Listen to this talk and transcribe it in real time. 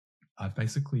I've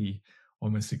basically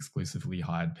almost exclusively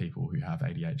hired people who have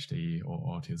ADHD or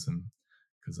autism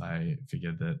because I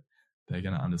figured that they're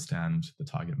going to understand the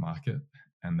target market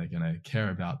and they're going to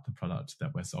care about the product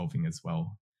that we're solving as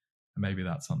well. And maybe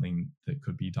that's something that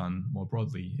could be done more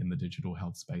broadly in the digital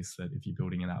health space, that if you're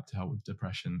building an app to help with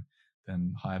depression,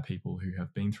 then hire people who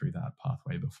have been through that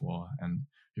pathway before and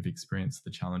who've experienced the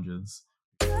challenges.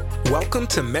 Welcome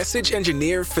to Message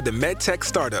Engineer for the Medtech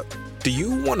Startup. Do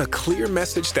you want a clear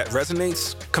message that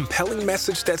resonates, compelling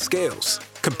message that scales,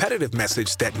 competitive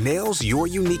message that nails your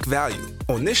unique value?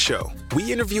 On this show,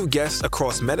 we interview guests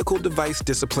across medical device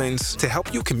disciplines to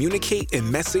help you communicate and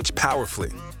message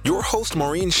powerfully. Your host,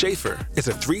 Maureen Schaefer, is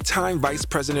a 3-time vice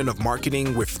president of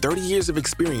marketing with 30 years of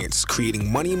experience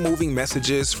creating money-moving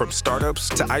messages from startups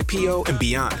to IPO and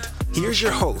beyond. Here's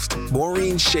your host,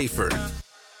 Maureen Schaefer.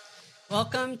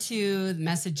 Welcome to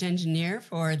Message Engineer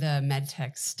for the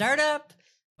Medtech Startup.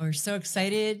 We're so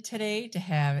excited today to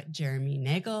have Jeremy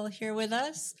Nagel here with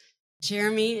us.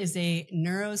 Jeremy is a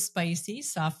neurospicy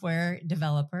software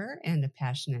developer and a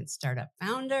passionate startup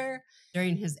founder.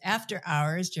 During his after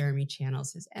hours, Jeremy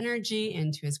channels his energy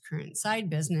into his current side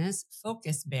business,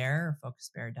 FocusBear, or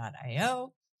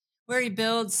FocusBear.io, where he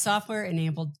builds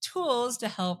software-enabled tools to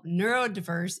help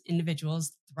neurodiverse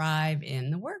individuals thrive in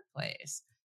the workplace.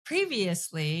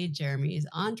 Previously, Jeremy's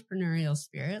entrepreneurial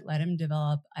spirit let him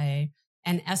develop an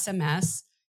SMS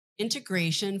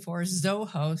integration for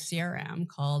Zoho CRM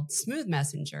called Smooth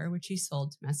Messenger, which he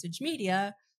sold to Message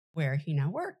Media, where he now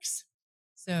works.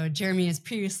 So Jeremy has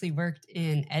previously worked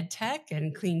in EdTech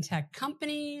and clean tech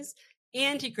companies,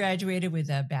 and he graduated with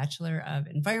a Bachelor of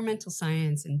Environmental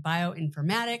Science and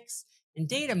Bioinformatics and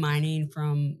Data Mining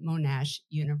from Monash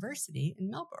University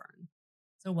in Melbourne.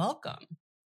 So welcome.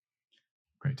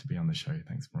 Great to be on the show.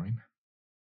 Thanks, Maureen.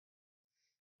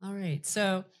 All right.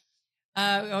 So we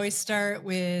always start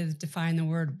with define the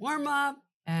word warm up.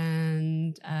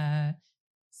 And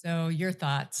so your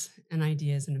thoughts and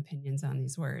ideas and opinions on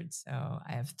these words. So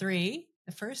I have 3.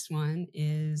 The first one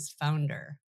is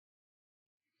founder.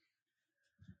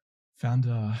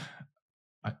 Founder,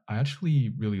 I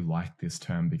actually really like this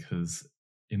term because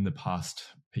in the past,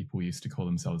 people used to call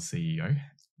themselves CEO,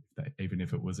 even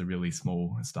if it was a really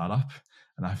small startup.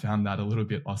 And I found that a little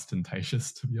bit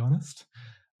ostentatious, to be honest.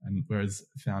 And whereas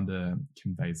founder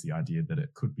conveys the idea that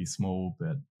it could be small,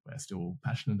 but we're still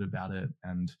passionate about it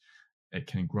and it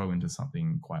can grow into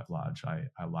something quite large. I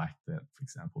like that, for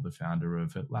example, the founder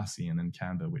of Atlassian and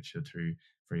Canva, which are 2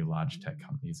 very large tech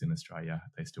companies in Australia,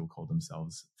 they still call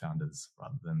themselves founders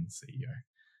rather than CEO.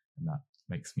 And that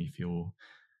makes me feel,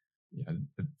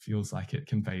 it feels like it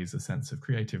conveys a sense of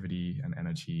creativity and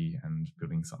energy and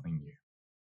building something new.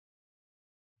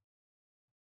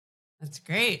 That's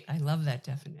great. I love that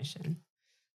definition.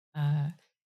 You're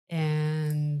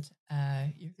going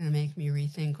to make me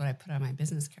rethink what I put on my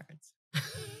business cards.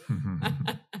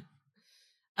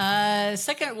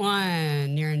 Second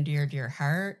one, near and dear to your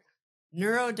heart,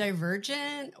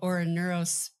 neurodivergent or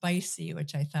neurospicy,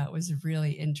 which I thought was a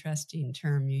really interesting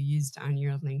term you used on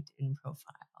your LinkedIn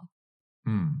profile.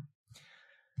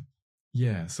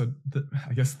 Yeah, so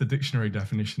I guess the dictionary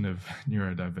definition of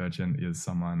neurodivergent is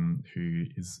someone who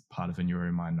is part of a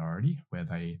neurominority where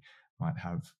they might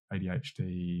have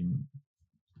ADHD,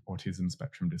 autism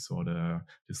spectrum disorder,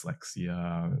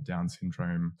 dyslexia, Down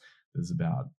syndrome. There's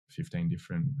about 15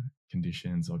 different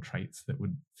conditions or traits that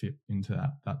would fit into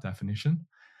that definition.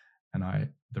 And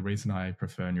the reason I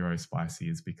prefer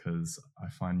neurospicy is because I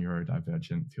find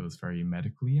neurodivergent feels very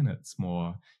medically and it's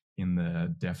more in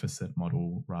the deficit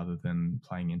model rather than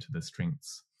playing into the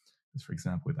strengths. As for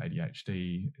example, with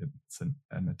ADHD, it's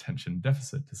an attention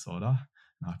deficit disorder,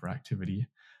 an hyperactivity,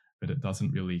 but it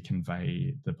doesn't really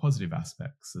convey the positive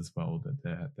aspects as well,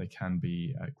 that there can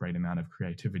be a great amount of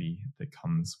creativity that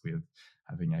comes with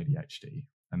having ADHD.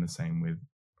 And the same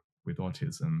with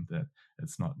autism, that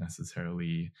it's not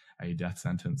necessarily a death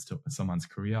sentence to someone's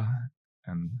career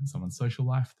and someone's social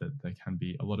life, that there can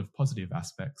be a lot of positive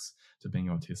aspects to being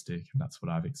autistic. And that's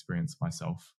what I've experienced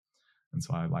myself. And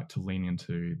so I like to lean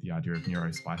into the idea of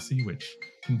neurospicy, which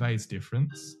conveys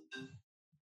difference,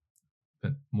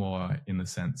 but more in the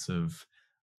sense of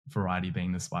variety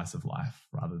being the spice of life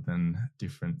rather than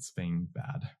difference being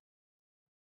bad.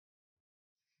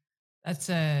 That's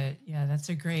a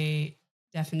great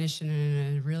definition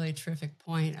and a really terrific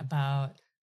point about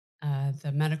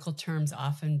the medical terms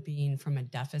often being from a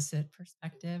deficit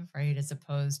perspective, right? As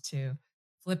opposed to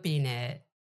flipping it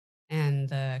and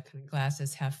the kind of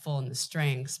glasses half full and the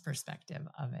strengths perspective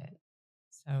of it.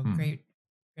 So great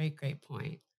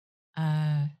point.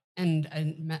 And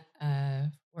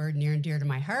word near and dear to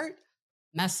my heart,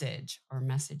 message or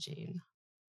messaging?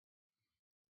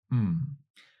 Hmm.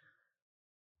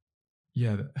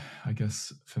 Yeah, I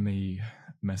guess for me,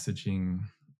 messaging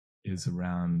is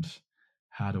around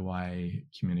how do I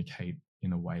communicate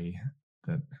in a way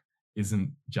that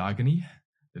isn't jargony,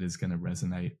 that is going to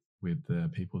resonate with the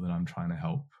people that I'm trying to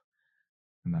help.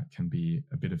 And that can be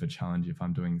a bit of a challenge if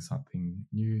I'm doing something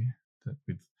new. That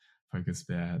with Focus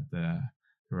Bear, there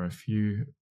are a few,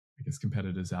 I guess,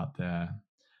 competitors out there,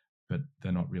 but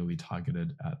they're not really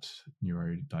targeted at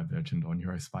neurodivergent or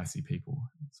neurospicy people.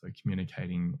 So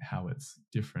communicating how it's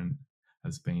different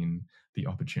has been the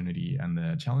opportunity and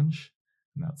the challenge.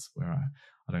 And that's where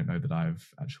I don't know that I've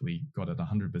actually got it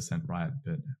 100% right,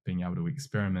 but being able to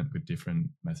experiment with different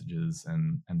messages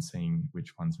and seeing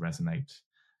which ones resonate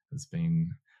has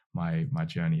been my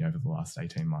journey over the last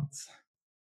 18 months.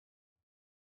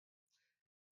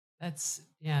 That's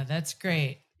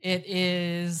great. It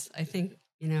is, I think,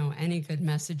 any good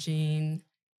messaging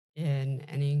in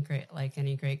any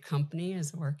great company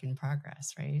is a work in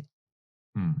progress, right?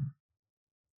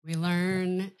 We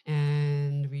learn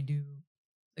and we do.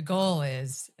 The goal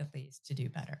is at least to do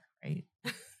better, right?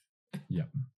 Yeah.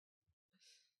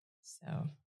 So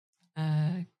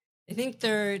I think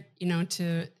to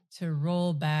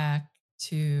roll back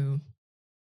to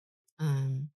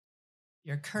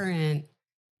your current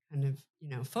kind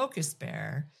of, Focus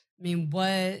Bear. I mean,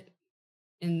 what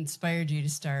inspired you to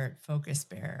start Focus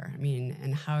Bear? I mean,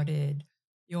 and how did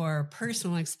your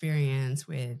personal experience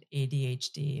with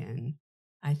ADHD and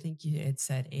I think you had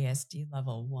said ASD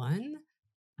level 1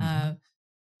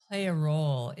 play a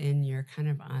role in your kind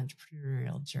of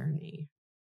entrepreneurial journey?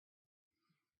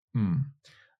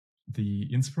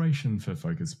 The inspiration for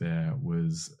Focus Bear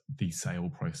was the sale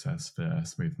process for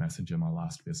Smooth Messenger, my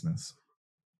last business.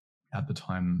 At the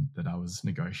time that I was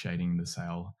negotiating the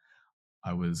sale,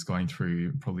 I was going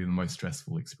through probably the most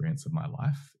stressful experience of my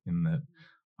life in that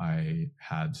I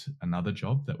had another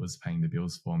job that was paying the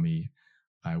bills for me.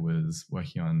 I was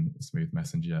working on Smooth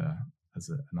Messenger as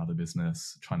another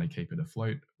business, trying to keep it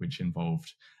afloat, which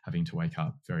involved having to wake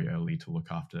up very early to look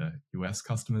after US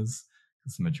customers,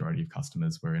 because the majority of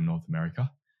customers were in North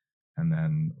America, and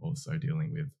then also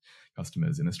dealing with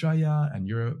customers in Australia and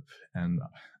Europe. And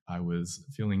I was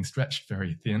feeling stretched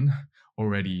very thin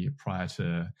already prior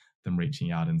to them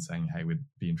reaching out and saying, hey, we'd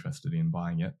be interested in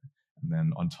buying it. And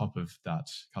then on top of that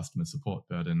customer support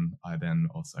burden, I then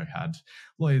also had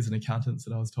lawyers and accountants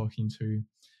that I was talking to.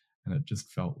 And it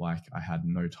just felt like I had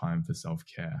no time for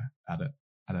self-care at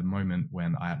a moment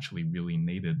when I actually really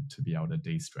needed to be able to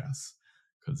de-stress,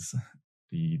 because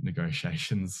the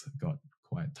negotiations got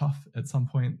quite tough at some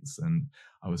points and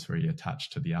I was very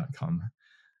attached to the outcome.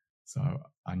 So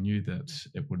I knew that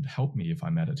it would help me if I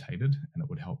meditated and it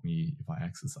would help me if I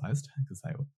exercised, because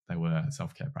they were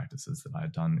self-care practices that I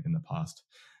had done in the past,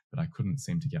 but I couldn't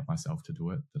seem to get myself to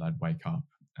do it, that I'd wake up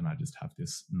and I just have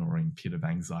this gnawing pit of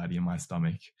anxiety in my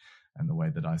stomach. And the way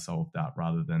that I solved that,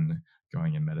 rather than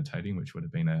going and meditating, which would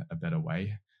have been a better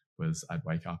way, was I'd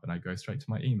wake up and I'd go straight to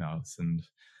my emails and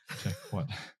check what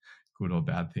good or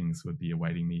bad things would be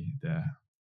awaiting me there.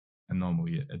 And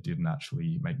normally it didn't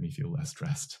actually make me feel less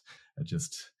stressed.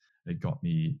 It got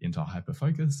me into hyper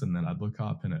focus, and then I'd look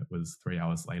up and it was 3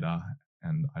 hours later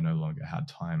and I no longer had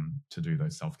time to do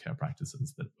those self-care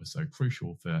practices that were so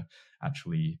crucial for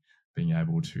actually being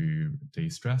able to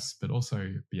de-stress, but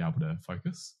also be able to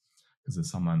focus. Because as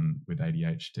someone with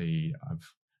ADHD,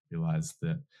 I've realized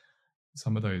that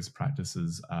some of those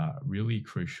practices are really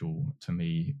crucial to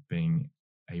me being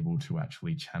able to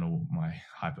actually channel my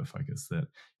hyper focus. That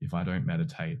if I don't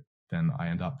meditate, then I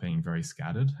end up being very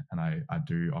scattered, and I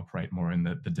do operate more in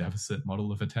the deficit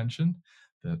model of attention,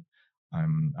 that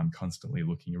I'm constantly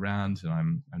looking around and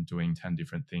I'm doing 10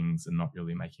 different things and not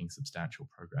really making substantial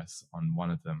progress on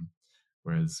one of them.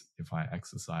 Whereas if I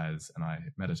exercise and I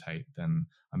meditate, then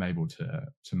I'm able to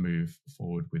move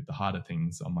forward with the harder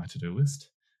things on my to-do list,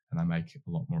 and I make a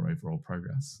lot more overall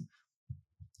progress.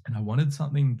 And I wanted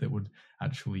something that would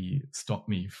actually stop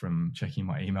me from checking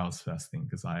my emails first thing,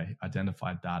 because I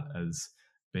identified that as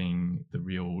being the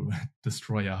real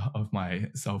destroyer of my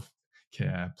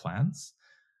self-care plans.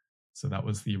 So that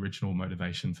was the original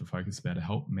motivation for Focus Bear, to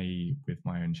help me with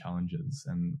my own challenges.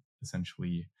 And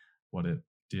essentially what it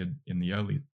did in the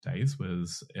early days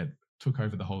was it took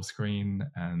over the whole screen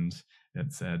and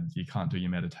it said, you can't do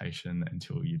your meditation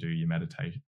until you do your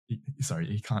meditation. Sorry,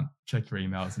 you can't check your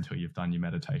emails until you've done your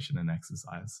meditation and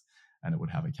exercise. And it would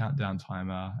have a countdown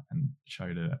timer and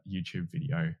showed a YouTube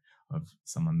video of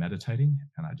someone meditating.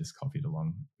 And I just copied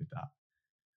along with that.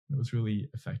 And it was really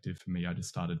effective for me. I just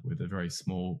started with a very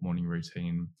small morning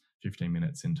routine, 15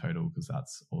 minutes in total, because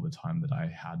that's all the time that I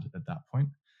had at that point.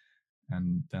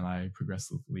 And then I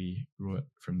progressively grew it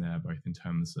from there, both in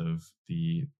terms of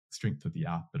the strength of the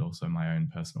app, but also my own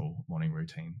personal morning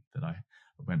routine that I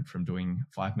went from doing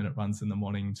 5-minute runs in the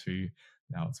morning to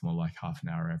now it's more like half an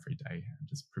hour every day, and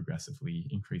just progressively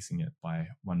increasing it by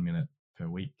 1 minute per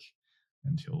week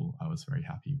until I was very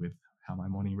happy with how my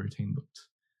morning routine looked.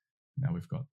 Now we've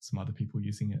got some other people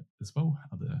using it as well,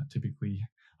 typically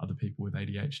other people with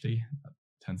ADHD. That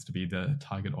tends to be the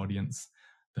target audience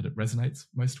that it resonates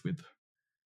most with.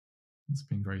 It's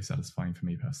been very satisfying for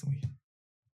me personally.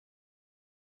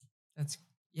 That's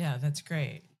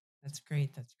great. That's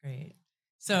great.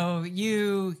 So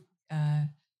you,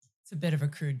 it's a bit of a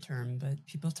crude term, but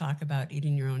people talk about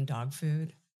eating your own dog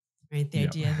food, right? The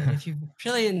idea that if you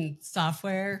really in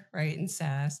software, right, in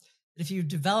SaaS, that if you've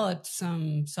developed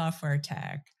some software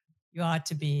tech, you ought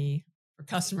to be, for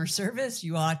customer service,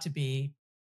 you ought to be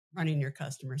running your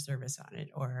customer service on it.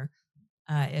 Or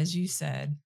as you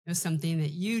said, it was something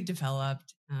that you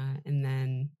developed and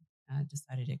then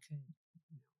decided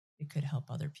it could help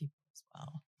other people as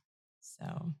well.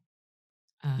 So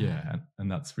yeah,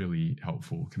 and that's really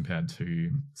helpful compared to,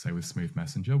 say, with Smooth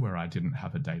Messenger, where I didn't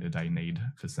have a day-to-day need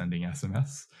for sending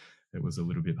SMS. It was a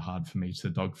little bit hard for me to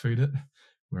dog food it,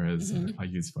 whereas I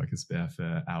use Focus Bear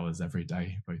for hours every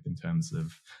day, both in terms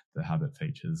of the habit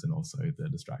features and also the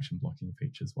distraction blocking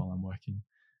features while I'm working.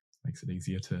 It makes it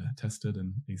easier to test it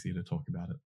and easier to talk about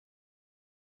it.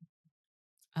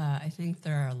 I think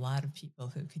there are a lot of people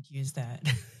who could use that,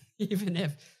 even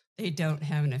if they don't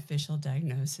have an official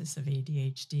diagnosis of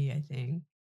ADHD. I think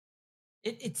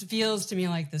it feels to me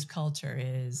like this culture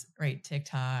is, right,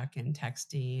 TikTok and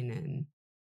texting and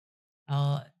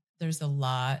there's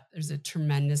a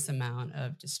tremendous amount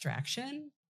of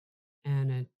distraction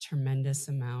and a tremendous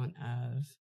amount of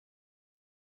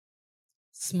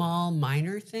small,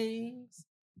 minor things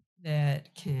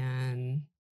that can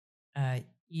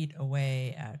eat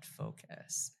away at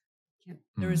focus.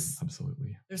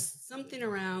 Absolutely. There's something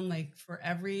around, like, for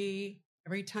every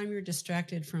time you're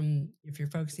distracted from, if you're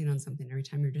focusing on something, every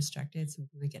time you're distracted,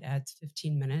 something like it adds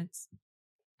 15 minutes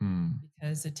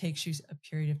because it takes you a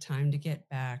period of time to get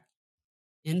back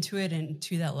into it and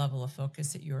to that level of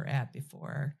focus that you were at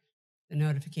before the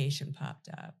notification popped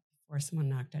up, before someone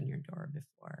knocked on your door,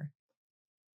 before.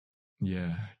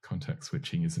 Yeah, context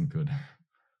switching isn't good.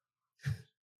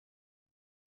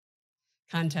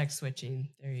 Context switching.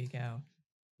 There you go.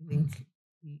 I think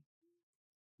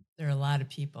there are a lot of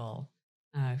people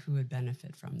who would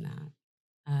benefit from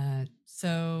that.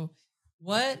 So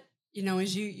what,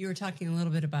 as you were talking a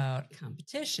little bit about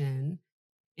competition,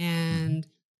 and,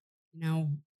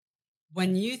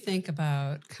 when you think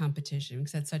about competition,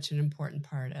 because that's such an important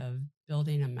part of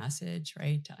building a message,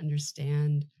 right? To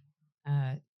understand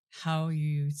how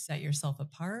you set yourself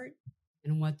apart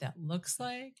and what that looks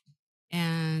like.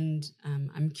 And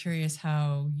I'm curious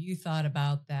how you thought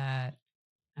about that,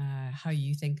 how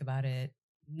you think about it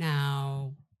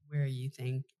now, where you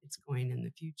think it's going in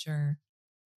the future,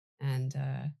 and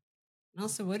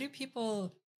also what do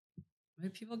people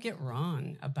get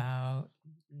wrong about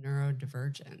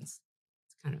neurodivergence?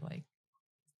 It's kind of like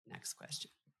next question.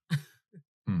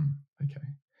 Okay.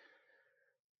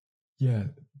 Yeah,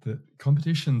 the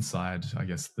competition side, I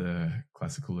guess the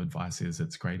classical advice is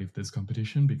it's great if there's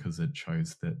competition because it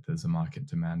shows that there's a market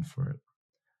demand for it.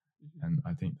 And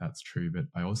I think that's true. But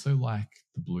I also like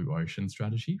the blue ocean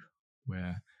strategy,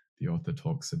 where the author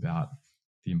talks about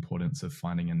the importance of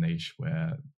finding a niche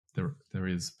where there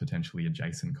is potentially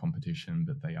adjacent competition,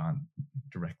 but they aren't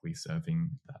directly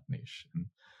serving that niche. And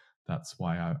that's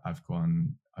why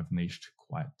I've niched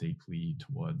quite deeply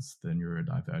towards the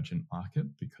neurodivergent market,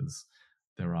 because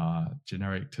there are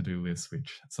generic to-do lists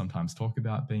which sometimes talk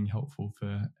about being helpful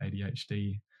for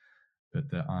ADHD, but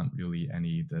there aren't really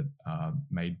any that are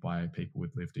made by people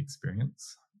with lived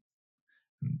experience.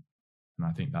 And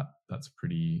I think that's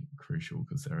pretty crucial,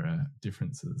 because there are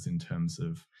differences in terms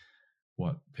of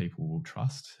what people will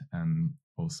trust and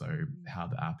also how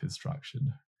the app is structured.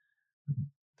 And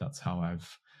that's how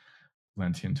I've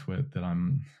lent into it,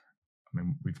 that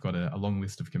we've got a long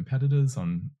list of competitors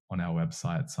on our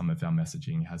website. Some of our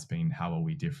messaging has been, how are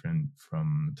we different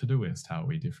from Todoist? How are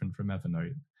we different from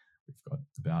Evernote? We've got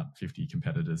about 50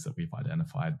 competitors that we've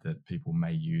identified that people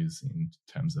may use in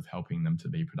terms of helping them to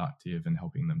be productive and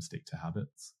helping them stick to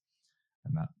habits.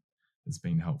 And that has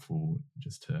been helpful,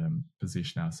 just to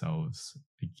position ourselves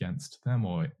against them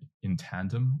or in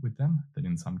tandem with them. That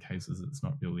in some cases it's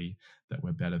not really that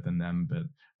we're better than them, but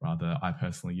rather I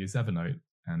personally use Evernote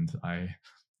and I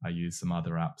I use some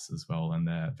other apps as well, and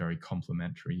they're very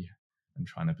complementary, and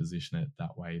trying to position it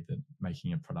that way, that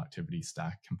making a productivity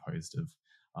stack composed of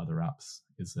other apps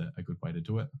is a good way to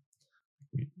do it.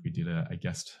 We did a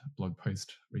guest blog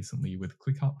post recently with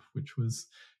ClickUp, which was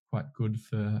quite good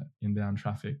for inbound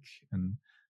traffic, and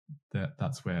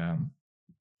that's where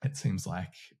it seems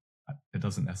like it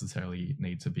doesn't necessarily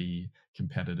need to be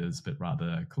competitors, but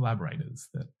rather collaborators,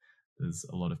 that there's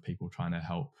a lot of people trying to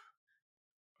help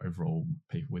overall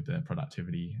people with their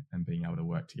productivity, and being able to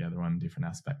work together on different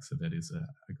aspects of it is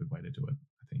a good way to do it,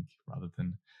 I think, rather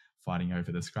than fighting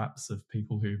over the scraps of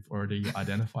people who've already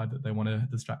identified that they want a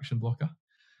distraction blocker.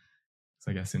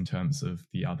 So I guess in terms of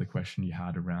the other question you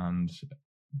had around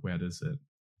where does it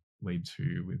lead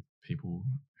to with people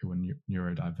who are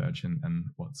neurodivergent and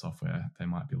what software they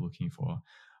might be looking for,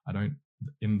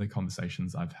 in the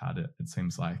conversations I've had, it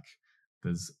seems like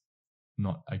there's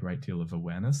not a great deal of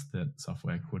awareness that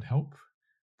software could help,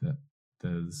 that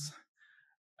there's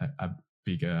a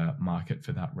bigger market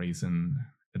for that reason.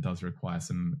 It does require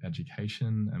some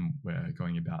education, and we're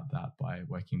going about that by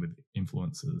working with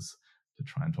influencers to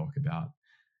try and talk about,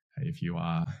 hey, if you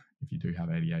do have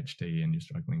ADHD and you're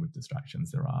struggling with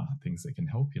distractions, there are things that can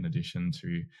help in addition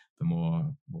to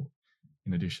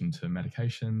in addition to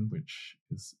medication, which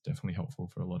is definitely helpful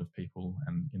for a lot of people,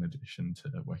 and in addition to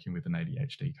working with an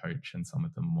ADHD coach and some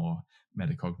of the more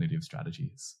metacognitive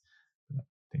strategies. I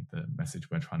think the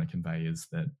message we're trying to convey is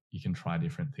that you can try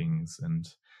different things, and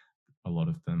a lot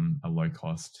of them are low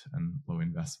cost and low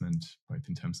investment, both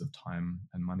in terms of time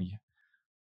and money.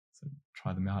 So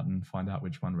try them out and find out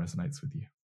which one resonates with you.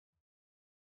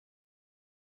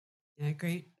 Yeah,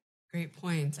 great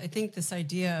points. I think this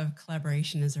idea of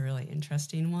collaboration is a really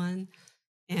interesting one,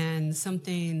 and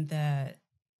something that,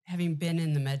 having been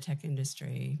in the medtech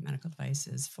industry, medical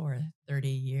devices, for 30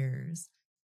 years,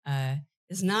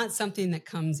 is not something that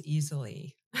comes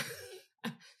easily.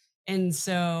 And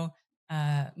so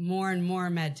more and more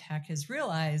medtech has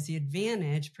realized the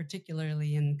advantage,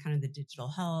 particularly in kind of the digital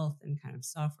health and kind of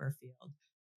software field,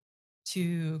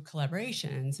 to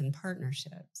collaborations and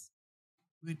partnerships.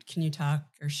 Can you talk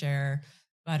or share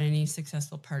about any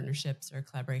successful partnerships or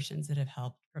collaborations that have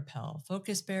helped propel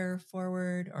FocusBear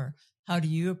forward? Or how do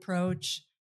you approach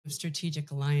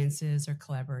strategic alliances or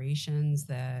collaborations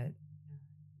that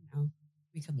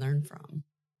we could learn from?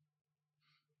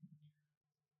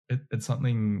 It's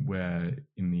something we're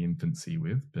in the infancy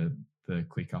with, but the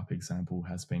ClickUp example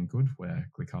has been good, where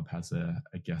ClickUp has a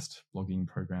guest blogging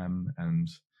program, and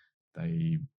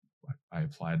I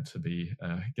applied to be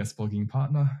a guest blogging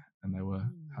partner, and they were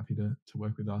happy to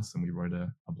work with us. And we wrote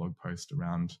a blog post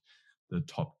around the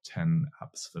top 10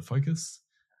 apps for focus,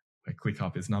 where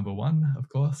ClickUp is number 1, of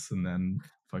course, and then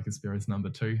FocusBear is number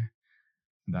 2.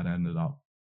 And that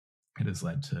it has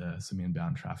led to some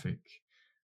inbound traffic.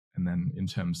 And then in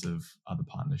terms of other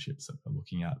partnerships that we're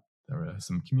looking at, there are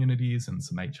some communities and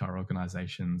some HR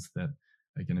organizations that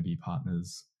are going to be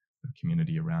partners of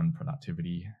community around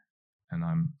productivity. And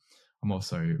I'm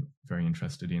also very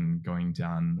interested in going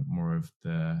down more of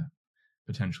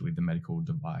potentially the medical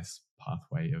device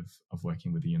pathway of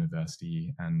working with the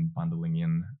university and bundling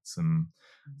in some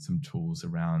tools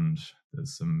around.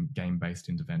 There's some game-based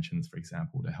interventions, for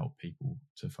example, to help people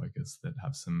to focus that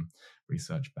have some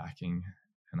research backing.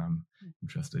 And I'm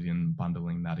interested in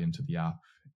bundling that into the app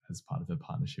as part of a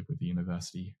partnership with the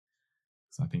university.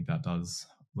 So I think that does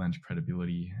lend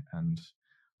credibility and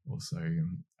also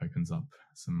opens up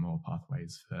some more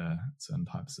pathways for certain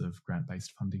types of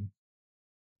grant-based funding.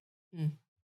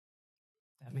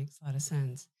 That makes a lot of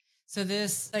sense. So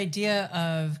this idea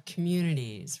of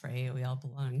communities, right? We all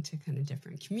belong to kind of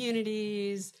different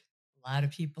communities. A lot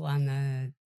of people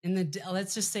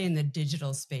let's just say in the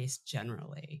digital space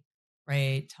generally,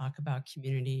 right? Talk about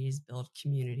communities, build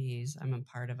communities. I'm a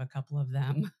part of a couple of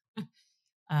them,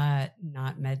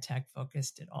 not medtech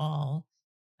focused at all.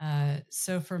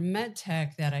 So for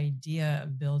medtech, that idea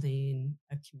of building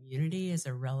a community is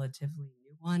a relatively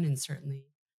new one, and certainly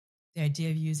the idea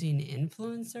of using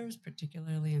influencers,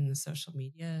 particularly in the social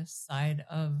media side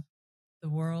of the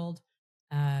world.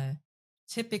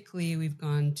 Typically, we've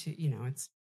gone to, it's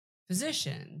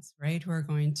physicians, right, who are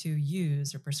going to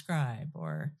use or prescribe,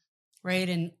 or, right,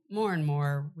 and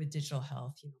more with digital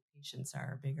health, patients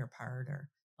are a bigger part, or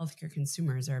healthcare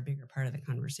consumers are a bigger part of the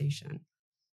conversation.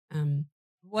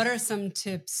 What are some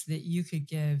tips that you could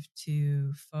give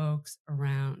to folks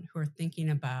around who are thinking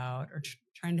about or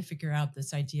trying to figure out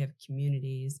this idea of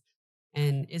communities?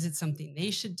 And is it something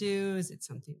they should do? Is it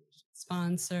something they should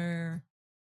sponsor?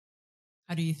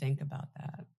 How do you think about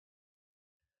that?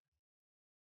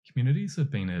 Communities have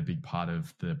been a big part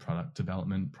of the product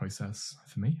development process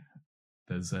for me.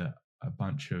 There's a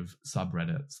bunch of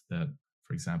subreddits that,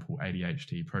 for example,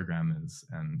 ADHD programmers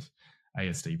and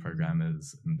ASD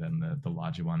programmers, and then the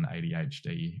larger one,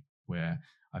 ADHD, where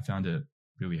I found it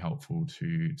really helpful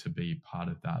to be part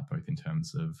of that, both in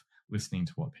terms of listening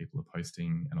to what people are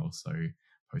posting and also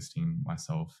posting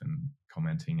myself and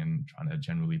commenting and trying to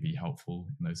generally be helpful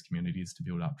in those communities to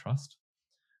build up trust.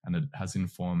 And it has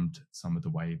informed some of the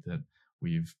way that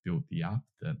we've built the app,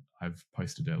 that I've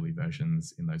posted early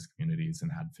versions in those communities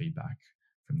and had feedback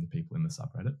from the people in the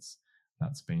subreddits.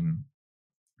 That's been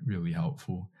really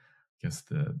helpful. I guess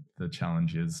the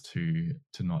challenge is to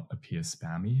not appear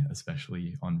spammy,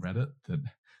 especially on Reddit, that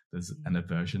there's an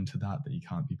aversion to that you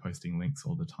can't be posting links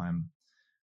all the time.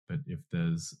 But if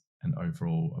there's an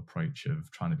overall approach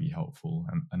of trying to be helpful,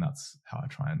 and that's how I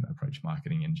try and approach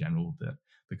marketing in general, that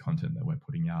the content that we're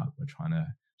putting out, we're trying to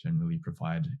generally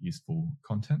provide useful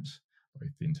content,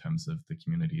 both in terms of the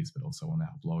communities, but also on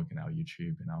our blog and our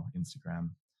YouTube and our Instagram.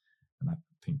 And I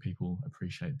think people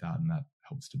appreciate that, and that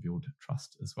helps to build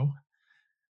trust as well.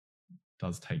 It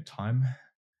does take time,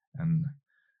 and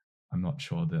I'm not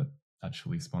sure that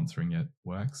actually sponsoring it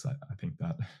works. I think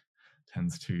that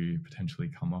tends to potentially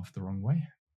come off the wrong way.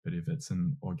 But if it's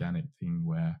an organic thing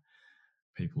where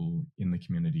people in the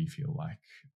community feel like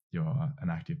you're an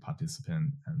active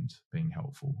participant and being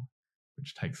helpful,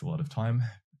 which takes a lot of time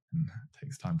and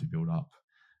takes time to build up,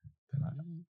 then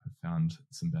I've found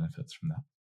some benefits from that.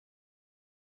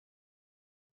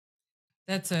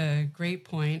 That's a great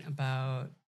point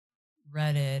about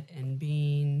Reddit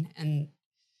and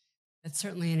that's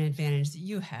certainly an advantage that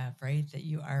you have, right? That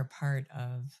you are part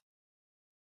of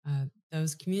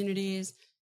those communities,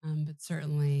 but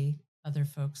certainly other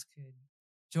folks could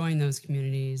join those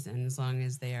communities, and as long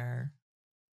as they are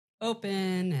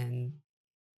open and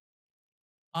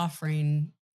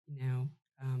offering,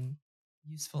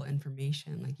 useful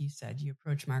information, like you said, you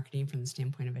approach marketing from the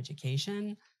standpoint of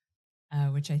education,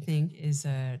 which I think is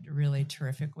a really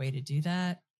terrific way to do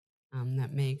that.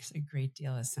 That makes a great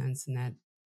deal of sense, and that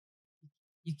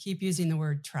you keep using the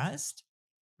word trust,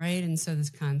 right? And so this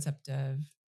concept of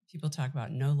people talk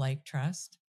about know, like,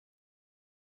 trust.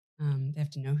 They have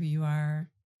to know who you are,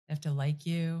 they have to like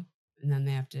you, and then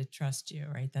they have to trust you,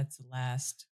 right? That's the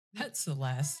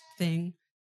last thing.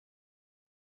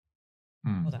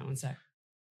 Hold on one sec.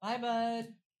 Bye, bud.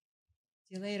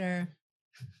 See you later.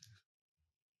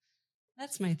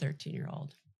 That's my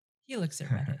 13-year-old. He looks at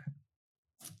Reddit.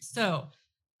 So,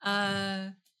 so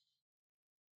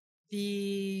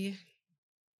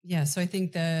I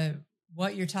think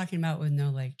what you're talking about with know,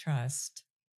 like, trust,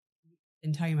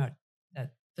 and talking about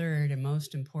that third and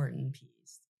most important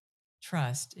piece,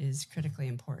 trust, is critically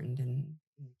important in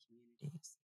the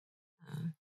communities.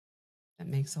 That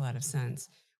makes a lot of sense.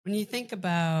 When you think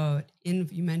about,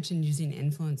 you mentioned using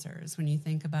influencers. When you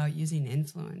think about using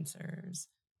influencers,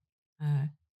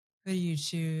 who do you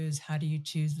choose? How do you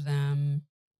choose them?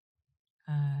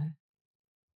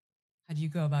 How do you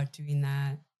go about doing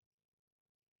that?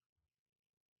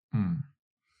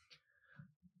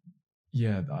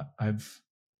 Yeah,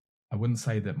 I wouldn't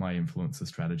say that my influencer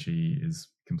strategy is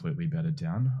completely bedded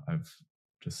down. I've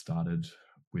just started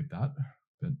with that,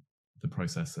 but the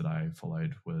process that I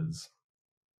followed was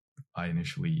I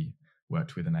initially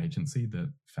worked with an agency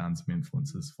that found some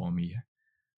influencers for me,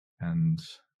 and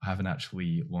I haven't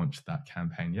actually launched that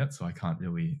campaign yet, so I can't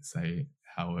really say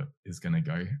how it is going to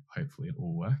go. Hopefully it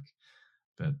will work.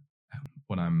 But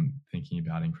what I'm thinking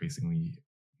about increasingly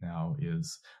now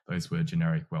is those were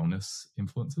generic wellness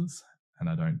influencers, and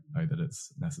I don't know that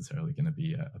it's necessarily going to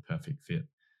be a perfect fit,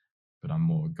 but I'm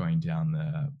more going down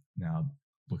there now,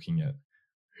 looking at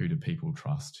who do people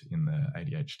trust in the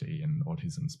ADHD and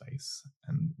autism space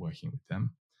and working with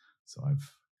them. So I've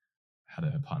had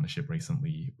a partnership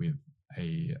recently with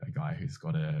a guy who's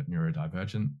got a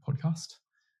Neurodivergent podcast,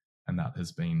 and that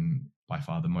has been by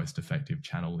far the most effective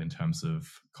channel in terms of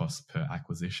cost per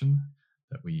acquisition.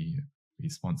 That we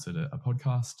sponsored a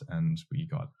podcast, and we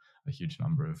got a huge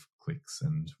number of clicks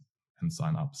and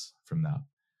sign-ups from that.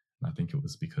 And I think it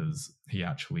was because he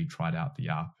actually tried out the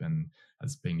app and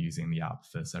has been using the app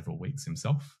for several weeks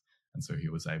himself. And so he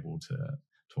was able to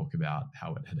talk about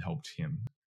how it had helped him.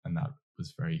 And that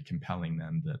was very compelling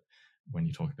then, that when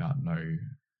you talk about know,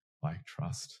 like,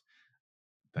 trust,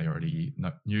 they already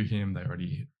knew him, they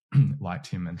already liked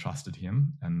him and trusted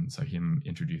him. And so him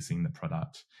introducing the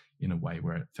product in a way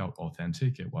where it felt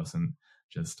authentic, it wasn't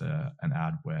just an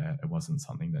ad where it wasn't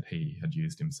something that he had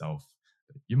used himself.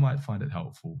 You might find it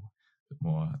helpful, but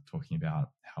more talking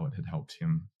about how it had helped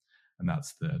him. And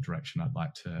that's the direction I'd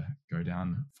like to go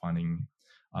down, finding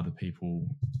other people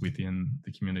within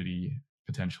the community,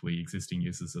 potentially existing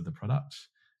users of the product,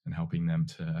 and helping them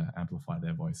to amplify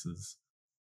their voices.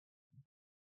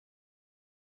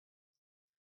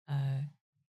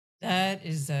 That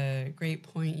is a great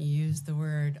point. You used the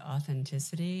word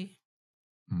authenticity,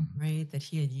 right? That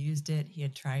he had used it, he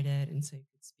had tried it, and so he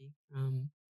could speak from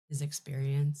his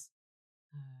experience.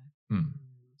 And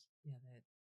yeah,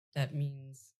 that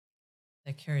means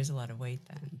that carries a lot of weight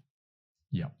then.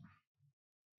 Yep.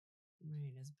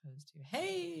 Right, as opposed to,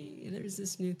 hey, there's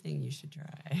this new thing you should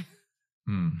try.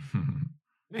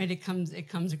 Right, it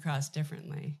comes across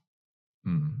differently.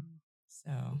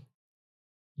 So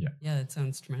yeah, that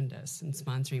sounds tremendous. And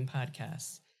sponsoring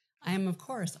podcasts, I am of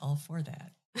course all for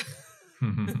that.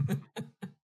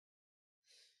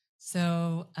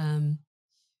 So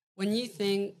when you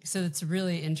think, so it's a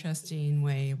really interesting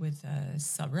way with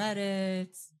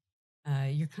subreddits.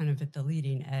 You're kind of at the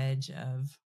leading edge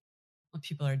of what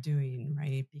people are doing,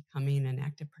 right? Becoming an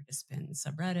active participant in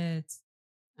subreddits,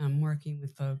 working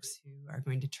with folks who are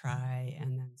going to try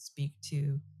and then speak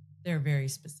to their very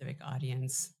specific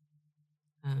audience,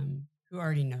 who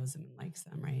already knows them and likes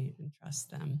them, right? And trusts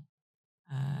them.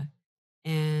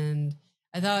 And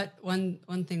I thought one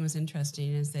thing was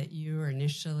interesting is that you were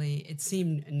it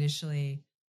seemed initially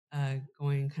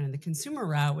going kind of the consumer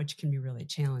route, which can be really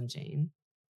challenging.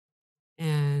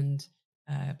 And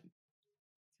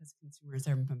because consumers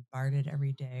are bombarded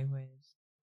every day with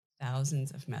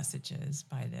thousands of messages,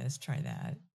 buy this, try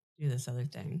that, do this other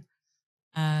thing.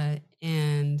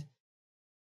 And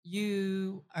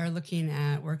you are looking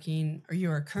at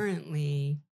you are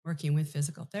currently working with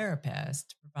physical therapists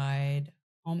to provide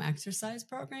home exercise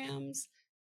programs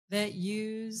that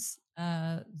use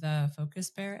the Focus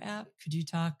Bear app. Could you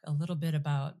talk a little bit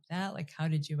about that? Like, how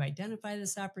did you identify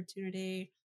this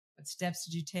opportunity? What steps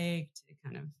did you take to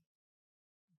kind of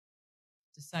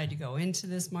decide to go into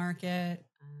this market?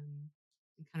 And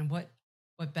kind of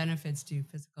what benefits do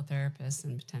physical therapists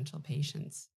and potential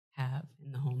patients have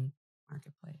in the home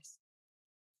marketplace?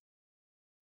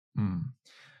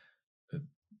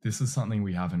 This is something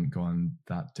we haven't gone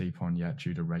that deep on yet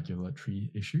due to regulatory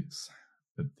issues,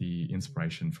 but the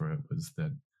inspiration for it was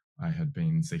that I had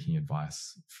been seeking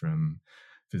advice from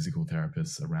physical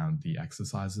therapists around the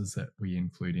exercises that we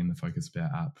include in the Focus Bear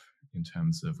app, in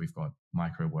terms of we've got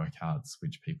micro workouts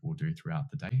which people do throughout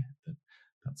the day.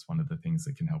 That's one of the things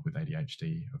that can help with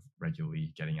ADHD, of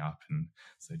regularly getting up and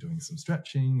say doing some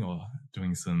stretching or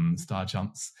doing some star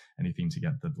jumps, anything to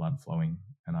get the blood flowing.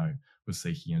 And I was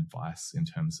seeking advice in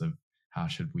terms of how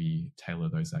should we tailor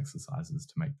those exercises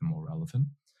to make them more relevant.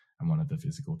 And one of the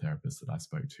physical therapists that I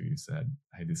spoke to said,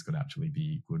 hey, this could actually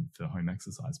be good for home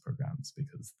exercise programs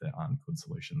because there aren't good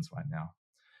solutions right now.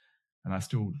 And I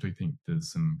still do think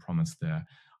there's some promise there.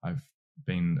 I've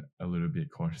been a little bit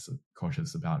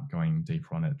cautious about going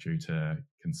deeper on it due to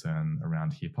concern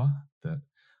around HIPAA, that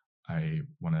I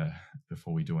want to,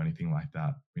 before we do anything like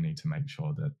that, we need to make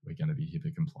sure that we're going to be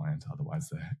HIPAA compliant. Otherwise,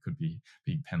 there could be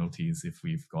big penalties if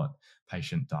we've got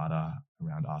patient data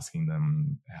around asking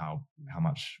them how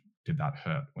much did that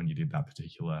hurt when you did that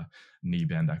particular knee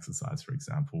bend exercise, for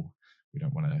example. We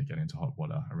don't want to get into hot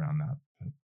water around that.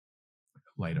 But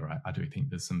later, I do think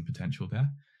there's some potential there.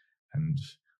 And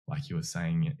like you were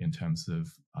saying, in terms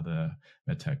of other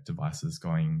medtech devices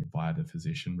going via the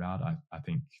physician route, I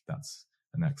think that's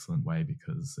an excellent way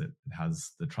because it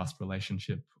has the trust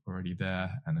relationship already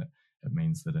there, and it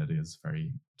means that it is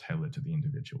very tailored to the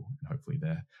individual. And hopefully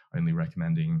they're only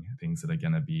recommending things that are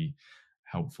going to be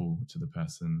helpful to the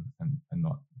person and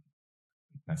not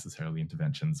necessarily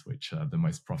interventions which are the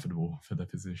most profitable for the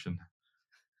physician.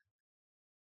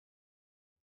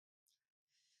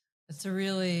 That's a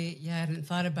really, I hadn't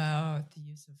thought about the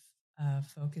use of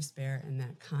Focus Bear in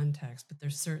that context, but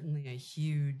there's certainly a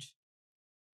huge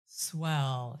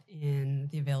swell in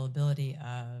the availability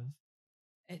of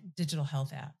digital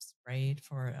health apps, right,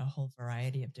 for a whole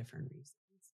variety of different reasons.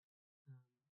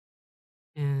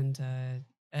 And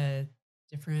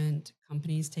different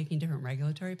companies taking different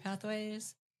regulatory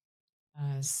pathways.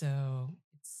 So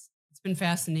it's been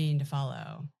fascinating to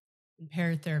follow. In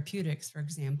Paired Therapeutics, for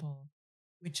example,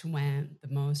 which went the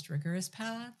most rigorous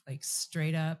path, like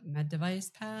straight up med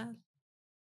device path,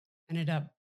 ended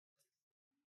up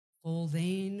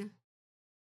folding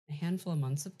a handful of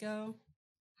months ago.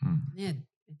 They had,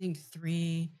 I think,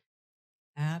 3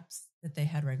 apps that they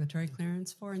had regulatory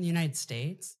clearance for in the United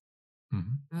States,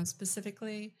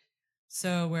 specifically.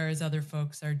 So whereas other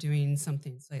folks are doing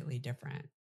something slightly different,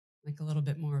 like a little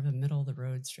bit more of a middle of the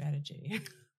road strategy.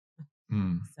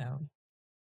 So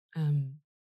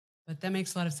But that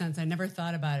makes a lot of sense. I never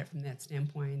thought about it from that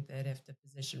standpoint, that if the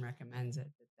physician recommends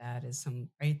it, that is some,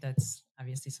 right? That's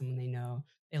obviously someone they know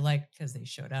they like because they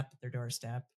showed up at their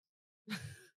doorstep.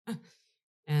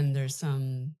 And there's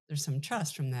some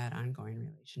trust from that ongoing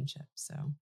relationship.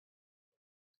 So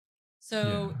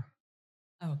Yeah.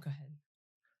 oh, go ahead.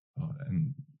 Oh,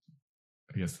 and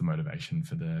I guess the motivation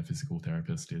for the physical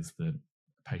therapist is that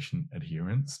patient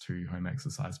adherence to home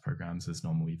exercise programs is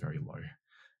normally very low.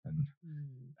 And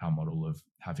our model of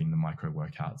having the micro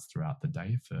workouts throughout the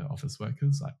day for office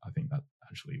workers, I think that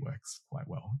actually works quite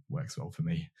well, works well for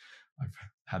me. I've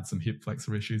had some hip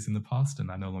flexor issues in the past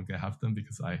and I no longer have them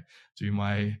because I do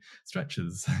my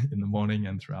stretches in the morning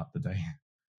and throughout the day.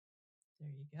 There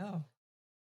you go.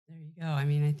 There you go. I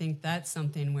mean, I think that's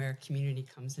something where community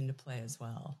comes into play as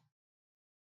well.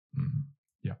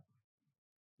 Yeah.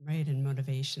 Right. And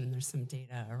motivation. There's some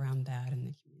data around that in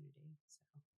the community. So,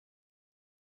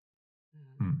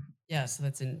 yeah. So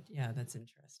that's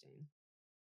interesting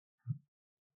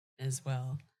as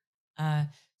well. Are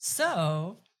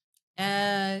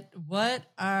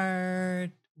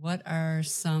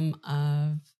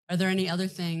there any other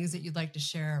things that you'd like to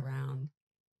share around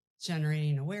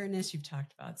generating awareness? You've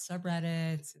talked about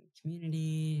subreddits and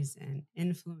communities and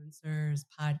influencers,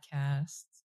 podcasts,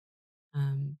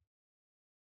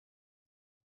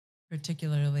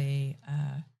 particularly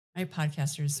my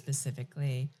podcasters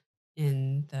specifically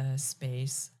in the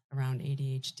space around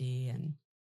ADHD and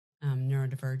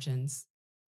neurodivergence.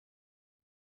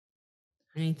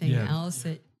 Anything else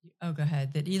that, go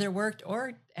ahead, that either worked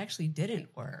or actually didn't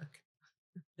work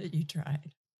that you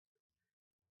tried?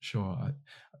 Sure.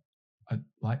 I'd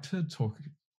like to talk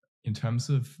in terms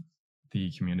of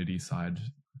the community side.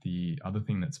 The other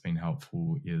thing that's been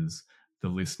helpful is the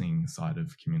listening side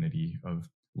of community, of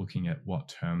looking at what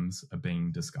terms are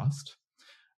being discussed.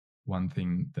 One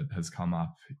thing that has come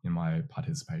up in my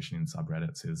participation in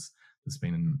subreddits is there's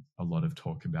been a lot of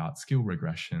talk about skill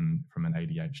regression from an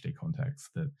ADHD context,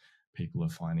 that people are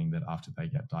finding that after they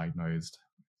get diagnosed,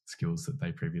 skills that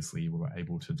they previously were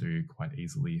able to do quite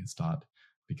easily start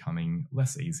becoming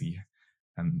less easy.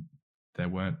 And there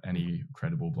weren't any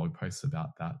credible blog posts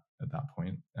about that at that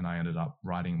point. And I ended up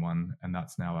writing one, and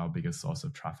that's now our biggest source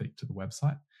of traffic to the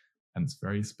website. And it's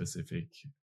very specific.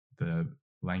 The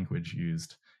language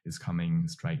used is coming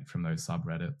straight from those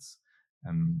subreddits.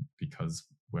 And because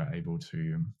we're able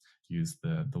to use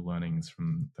the learnings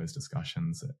from those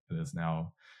discussions, it's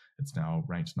now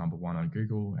ranked number 1 on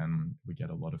Google, and we get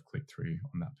a lot of click-through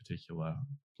on that particular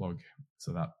blog.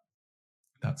 So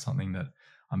that's something that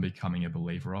I'm becoming a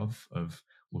believer of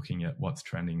looking at what's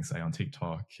trending, say, on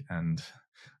TikTok and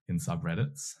in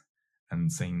subreddits,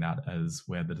 and seeing that as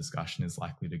where the discussion is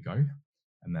likely to go,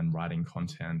 and then writing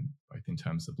content both in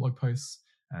terms of blog posts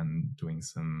and doing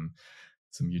some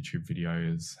YouTube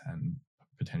videos and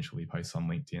potentially posts on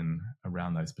LinkedIn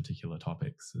around those particular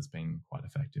topics has been quite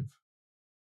effective.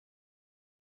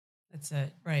 That's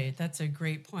it. Right. That's a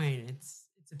great point. It's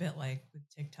a bit like with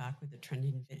TikTok with the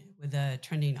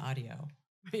trending audio,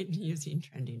 right? Using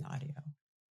trending audio.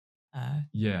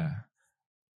 Yeah.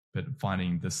 But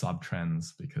finding the sub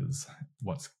trends, because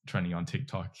what's trending on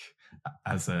TikTok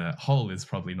as a whole is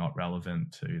probably not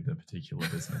relevant to the particular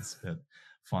business, but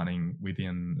finding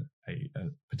within a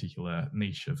particular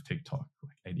niche of TikTok,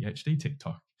 like ADHD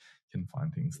TikTok, can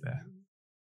find things there.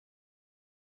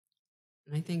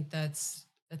 And I think that's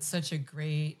such a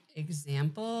great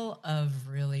example of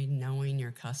really knowing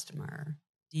your customer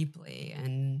deeply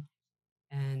and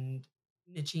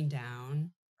niching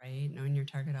down, right? Knowing your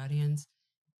target audience,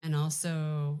 and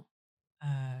also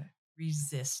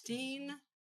resisting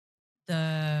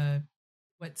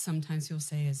what sometimes people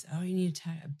say is, oh, you need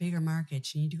a bigger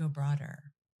market, you need to go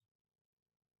broader.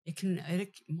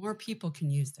 More people can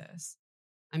use this.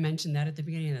 I mentioned that at the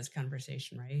beginning of this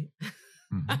conversation, right?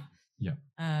 Mm-hmm. Yeah.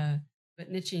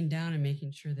 But niching down and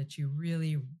making sure that you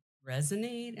really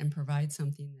resonate and provide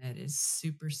something that is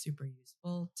super, super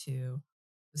useful to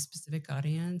the specific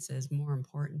audience is more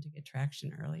important to get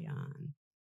traction early on,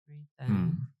 right?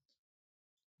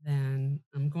 Then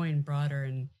I'm going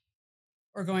broader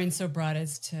or going so broad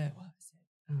as to, what was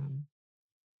it?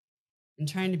 And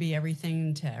trying to be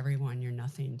everything to everyone, you're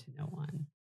nothing to no one.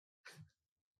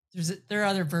 There are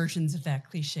other versions of that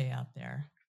cliche out there.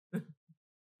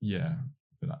 Yeah,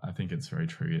 but I think it's very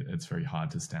true. It's very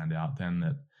hard to stand out then,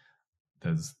 that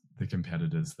there's the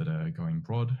competitors that are going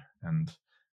broad and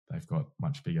they've got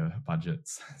much bigger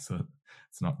budgets. So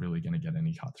it's not really going to get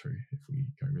any cut through if we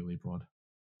go really broad.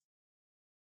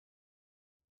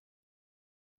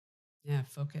 Yeah,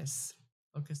 focus,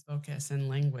 and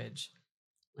language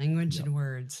Yep. and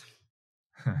words.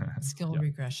 skill Yeah.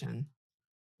 regression.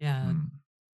 Yeah, Mm.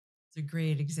 it's a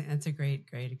great It's a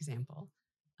great example.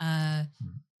 Uh,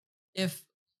 Mm. if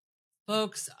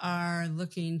folks are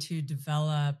looking to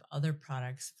develop other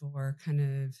products for kind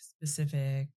of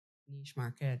specific niche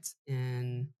markets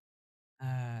in,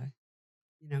 uh,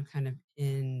 kind of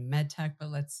in medtech, but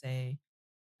let's say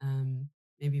um,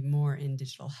 maybe more in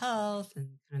digital health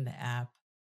and kind of the app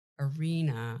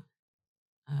arena,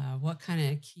 what kind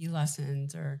of key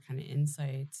lessons or kind of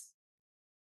insights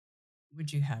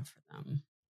would you have for them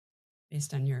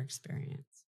based on your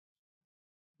experience?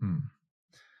 Mm.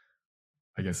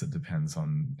 I guess it depends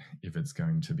on if it's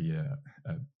going to be a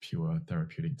pure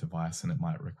therapeutic device and it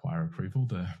might require approval.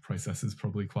 The process is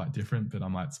probably quite different, but I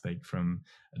might speak from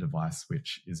a device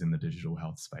which is in the digital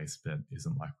health space but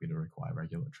isn't likely to require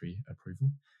regulatory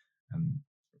approval. And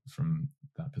from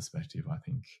that perspective, I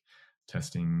think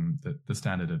testing the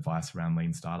standard advice around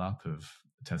lean startup of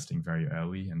testing very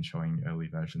early and showing early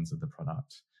versions of the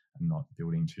product and not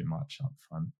building too much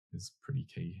upfront is pretty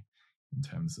key in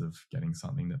terms of getting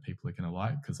something that people are going to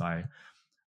like. Because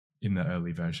in the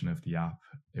early version of the app,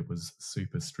 it was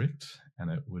super strict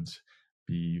and it would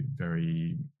be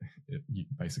you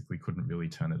basically couldn't really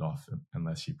turn it off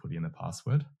unless you put in a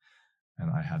password. And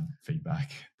I had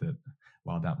feedback that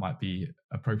while that might be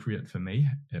appropriate for me,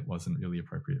 it wasn't really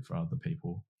appropriate for other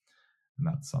people. And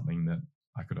that's something that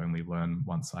I could only learn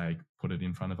once I put it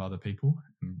in front of other people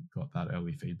and got that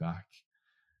early feedback.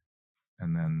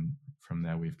 And then from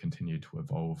there, we've continued to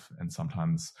evolve. And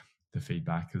sometimes the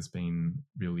feedback has been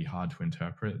really hard to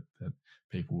interpret, that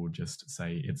people will just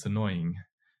say, it's annoying.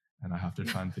 And I have to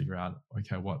try and figure out,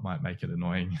 okay, what might make it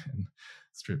annoying and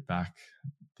strip back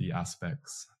the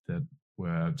aspects that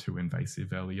were too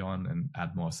invasive early on and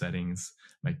add more settings,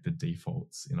 make the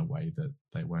defaults in a way that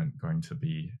they weren't going to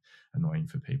be annoying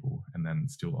for people, and then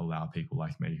still allow people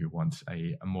like me who want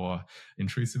a more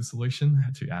intrusive solution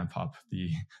to amp up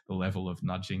the level of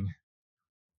nudging.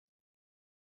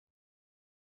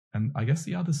 And I guess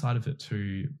the other side of it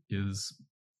too is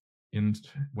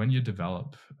when you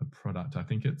develop a product, I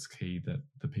think it's key that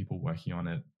the people working on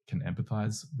it can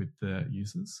empathize with the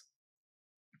users.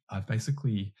 I've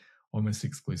basically almost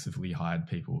exclusively hired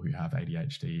people who have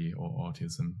ADHD or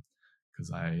autism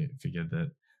because I figured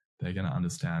that they're going to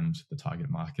understand the target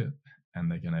market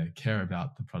and they're going to care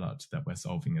about the product that we're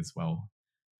solving as well.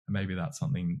 And maybe that's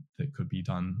something that could be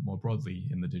done more broadly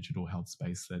in the digital health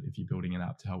space, that if you're building an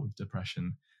app to help with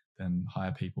depression, then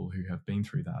hire people who have been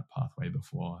through that pathway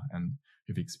before and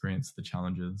who've experienced the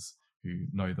challenges, who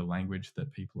know the language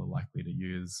that people are likely to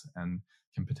use and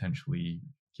can potentially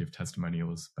give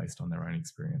testimonials based on their own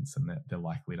experience, and that they're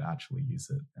likely to actually use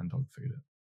it and dog food it.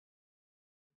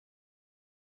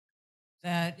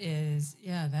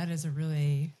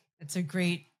 That's a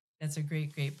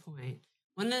great point.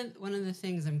 One of the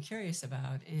things I'm curious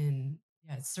about, and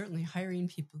yeah, it's certainly hiring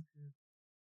people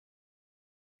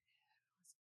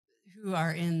who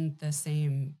are in the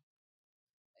same,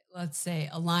 let's say,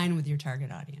 align with your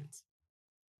target audience,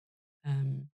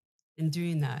 in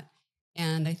doing that.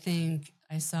 And I think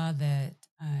I saw that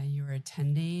you were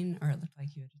attending, or it looked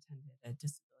like you had attended a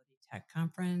disability tech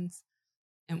conference,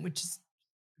 and which is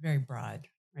very broad,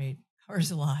 right?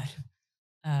 Covers a lot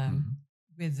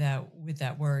with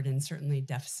that word, and certainly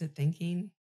deficit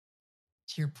thinking.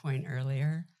 To your point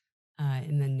earlier,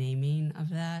 in the naming of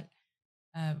that,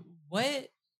 uh, what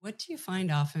do you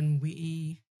find often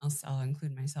I'll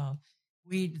include myself,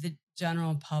 the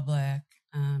general public,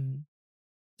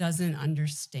 doesn't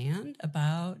understand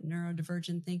about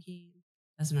neurodivergent thinking,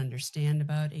 doesn't understand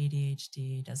about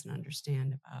ADHD, doesn't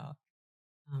understand about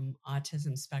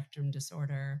autism spectrum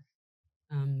disorder,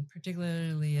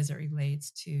 particularly as it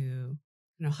relates to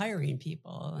hiring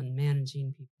people and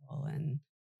managing people, and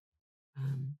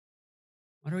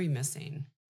what are we missing?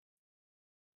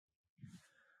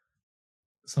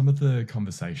 Some of the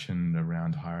conversation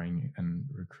around hiring and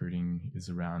recruiting is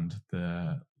around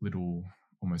the little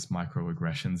almost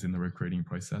microaggressions in the recruiting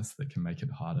process that can make it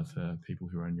harder for people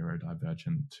who are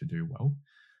neurodivergent to do well.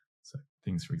 So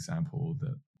things, for example,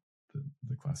 that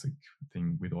the classic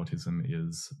thing with autism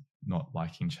is not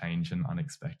liking change in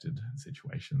unexpected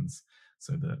situations.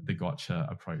 So the gotcha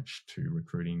approach to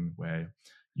recruiting, where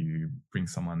you bring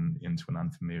someone into an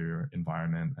unfamiliar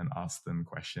environment and ask them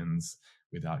questions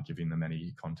without giving them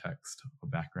any context or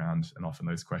background. And often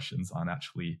those questions aren't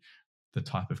actually the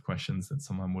type of questions that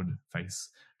someone would face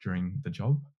during the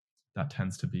job. That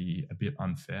tends to be a bit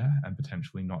unfair and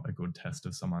potentially not a good test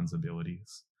of someone's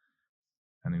abilities.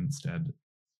 And instead,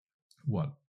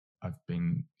 what I've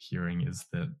been hearing is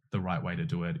that the right way to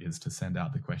do it is to send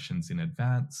out the questions in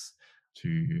advance,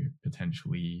 to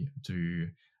potentially do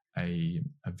a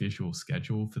visual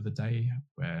schedule for the day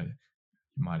where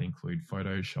you might include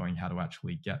photos showing how to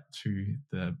actually get to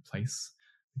the place,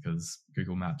 because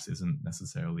Google Maps isn't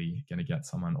necessarily going to get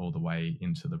someone all the way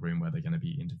into the room where they're going to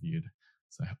be interviewed.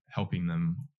 So helping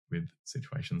them with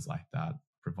situations like that,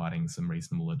 providing some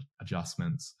reasonable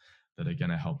adjustments that are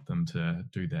going to help them to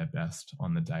do their best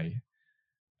on the day.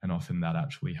 And often that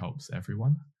actually helps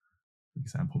everyone. For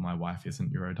example, my wife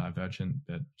isn't neurodivergent,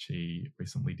 but she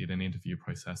recently did an interview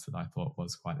process that I thought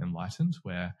was quite enlightened,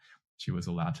 where she was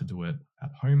allowed to do it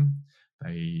at home.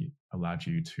 They allowed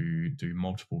you to do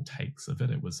multiple takes of it.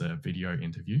 It was a video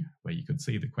interview where you could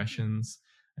see the questions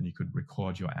and you could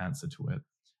record your answer to it.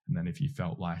 And then if you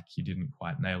felt like you didn't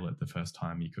quite nail it the first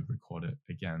time, you could record it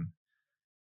again.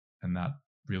 And that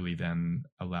really then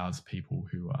allows people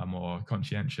who are more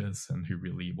conscientious and who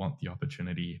really want the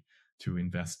opportunity to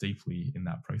invest deeply in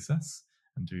that process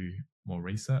and do more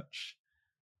research.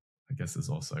 I guess there's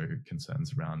also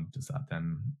concerns around, does that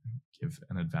then give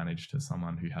an advantage to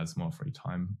someone who has more free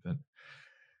time? But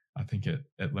I think it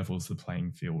levels the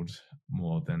playing field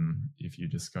more than if you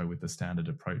just go with the standard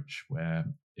approach where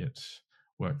it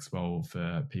works well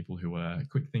for people who are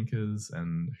quick thinkers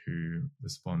and who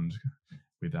respond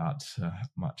without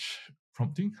much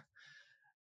prompting.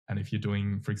 And if you're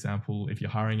doing, for example, if you're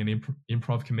hiring an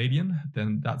improv comedian,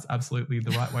 then that's absolutely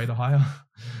the right way to hire.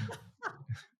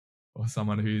 Or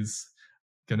someone who's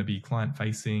going to be client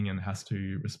facing and has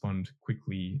to respond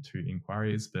quickly to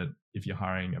inquiries. But if you're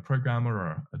hiring a programmer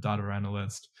or a data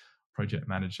analyst, project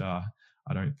manager,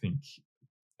 I don't think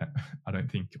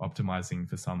optimizing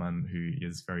for someone who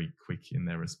is very quick in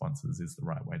their responses is the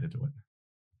right way to do it.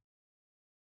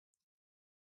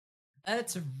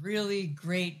 That's a really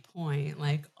great point,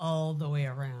 like all the way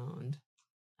around,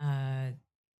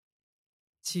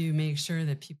 to make sure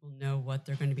that people know what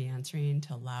they're going to be answering,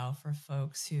 to allow for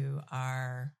folks who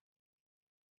are.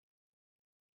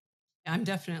 I'm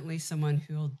definitely someone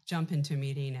who will jump into a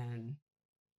meeting and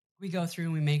we go through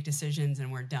and we make decisions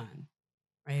and we're done,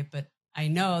 right? But I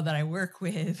know that I work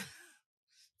with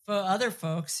for other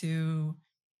folks who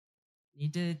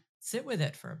need to sit with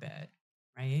it for a bit,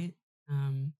 right?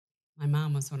 My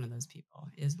mom was one of those people,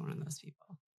 is one of those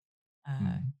people.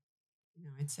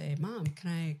 I'd say, Mom, can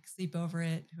I sleep over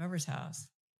at whoever's house?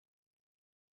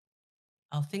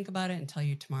 I'll think about it and tell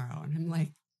you tomorrow. And I'm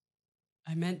like,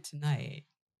 I meant tonight.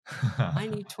 I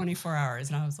need 24 hours.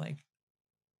 And I was like,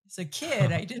 as a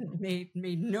kid, I didn't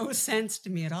made no sense to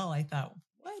me at all. I thought,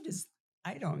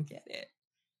 I don't get it.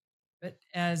 But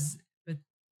as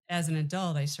an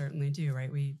adult, I certainly do,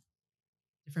 right?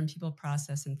 Different people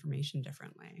process information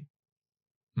differently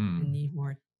and need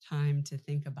more time to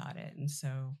think about it. And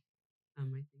so I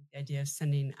think the idea of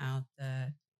sending out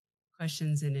the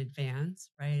questions in advance,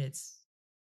 right?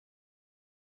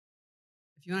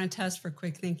 If you want to test for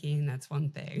quick thinking, that's one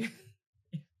thing.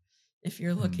 If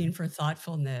you're looking for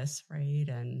thoughtfulness, right,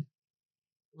 and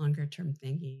longer term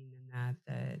thinking, and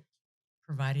that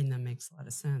providing them makes a lot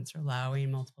of sense, or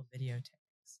allowing multiple video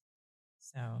takes.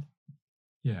 So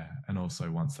yeah, and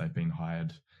also once they've been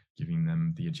hired, giving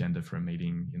them the agenda for a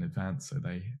meeting in advance so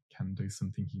they can do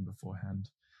some thinking beforehand.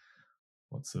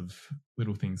 Lots of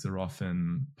little things are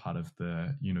often part of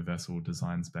the universal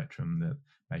design spectrum that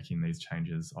making these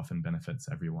changes often benefits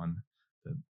everyone.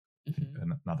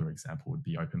 Another example would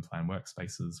be open plan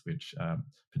workspaces, which are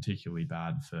particularly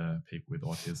bad for people with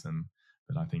autism,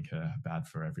 but I think are bad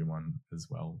for everyone as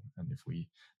well. And if we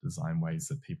design ways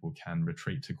that people can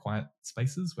retreat to quiet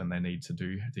spaces when they need to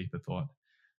do deeper thought,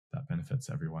 that benefits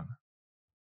everyone.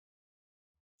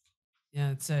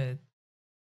 Yeah,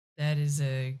 that is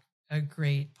a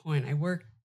great point. I worked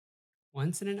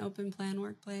once in an open plan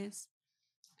workplace,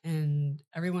 and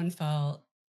everyone felt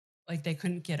like they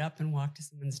couldn't get up and walk to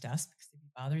someone's desk because they'd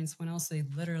be bothering someone else. They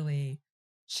literally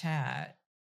chat.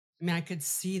 I mean, I could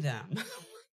see them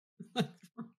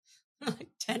like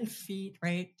 10 feet,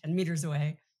 right? 10 meters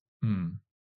away.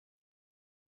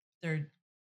 They're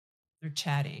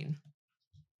chatting.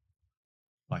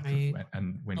 Like, right?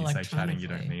 And when you say chatting, you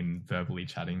don't mean verbally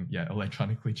chatting. Yeah,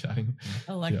 electronically chatting.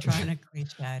 Electronically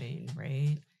chatting,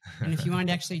 right? And if you wanted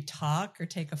to actually talk or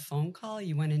take a phone call,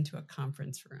 you went into a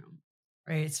conference room,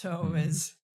 right? So it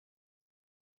was,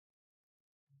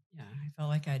 I felt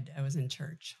like I was in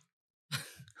church.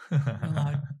 No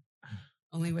loud,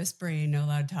 only whispering, no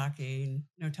loud talking,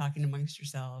 no talking amongst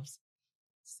yourselves.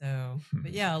 So,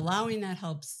 but yeah, allowing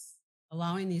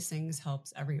these things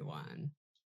helps everyone.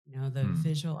 The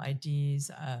visual IDs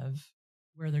of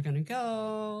where they're going to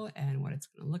go and what it's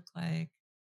going to look like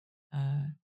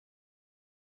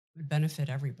would benefit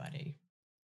everybody.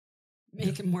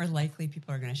 make it more likely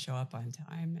people are going to show up on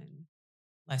time and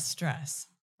less stress,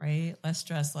 right? Less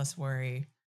stress, less worry.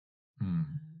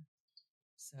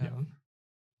 So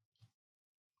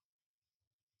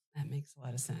that makes a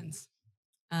lot of sense.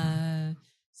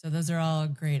 So those are all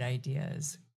great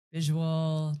ideas.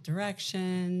 Visual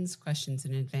directions, questions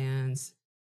in advance,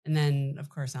 and then, of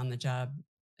course, on the job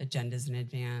agendas in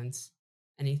advance,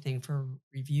 anything for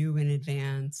review in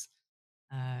advance.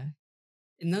 And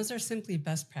those are simply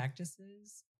best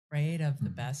practices, right, of the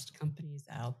best companies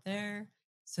out there,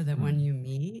 so that when you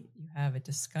meet, you have a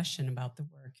discussion about the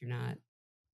work. You're not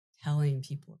telling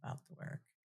people about the work,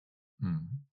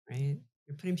 right?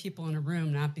 You're putting people in a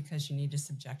room not because you need to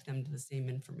subject them to the same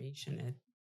information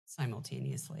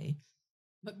simultaneously,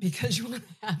 but because you want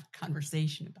to have a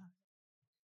conversation about it.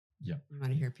 Yeah. You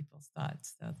want to hear people's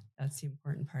thoughts. So that's the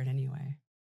important part anyway.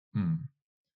 And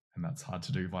that's hard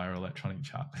to do via electronic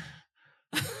chat.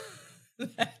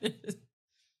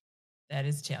 That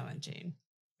is challenging,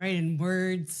 right? And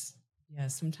words, yeah,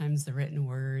 sometimes the written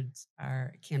words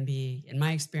can be, in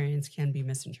my experience, can be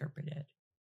misinterpreted.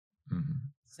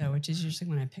 So, which is usually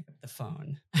when I pick up the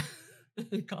phone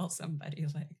and call somebody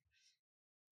like,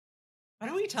 why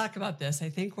don't we talk about this? I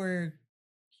think we're,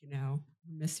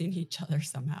 missing each other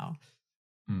somehow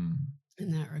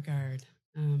in that regard.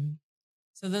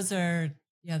 So those are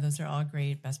all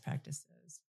great best practices.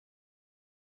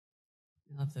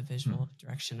 I love the visual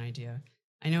direction idea.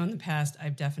 I know in the past,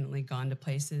 I've definitely gone to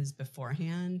places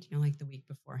beforehand, like the week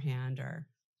beforehand, or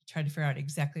try to figure out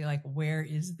exactly like, where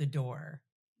is the door?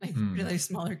 Like really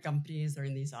smaller companies are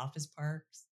in these office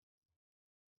parks.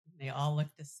 They all look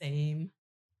the same.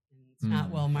 And it's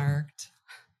not well marked.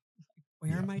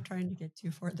 Where am I trying to get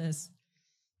to for this?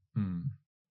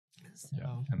 So.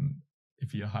 Yeah. And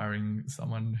if you're hiring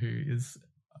someone who is,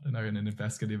 I don't know, an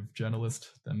investigative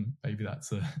journalist, then maybe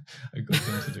that's a good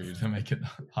thing to do to make it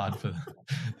hard for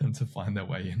them to find their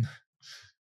way in.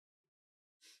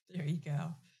 There you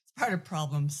go. It's part of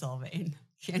problem solving.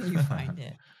 Can you find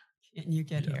it? Can you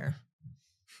get here?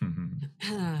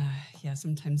 Yeah,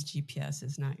 sometimes GPS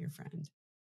is not your friend.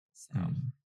 So,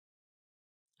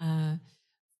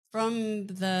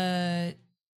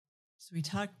 we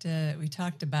talked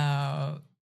about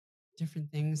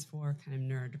different things for kind of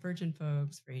neurodivergent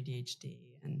folks, for ADHD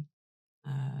and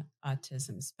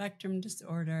autism spectrum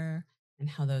disorder, and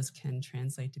how those can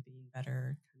translate to being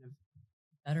better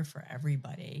for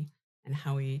everybody, and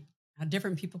how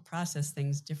different people process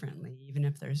things differently, even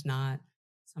if there's not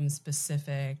some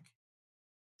specific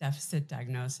deficit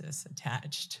diagnosis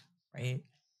attached, right?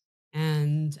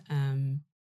 And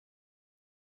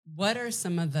what are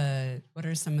some of this,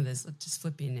 just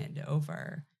flipping it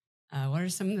over, what are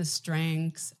some of the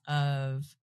strengths of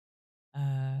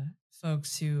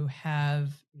folks who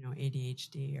have,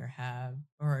 ADHD or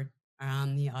are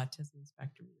on the autism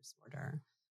spectrum disorder,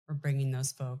 or bringing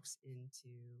those folks into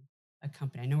a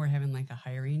company? I know we're having like a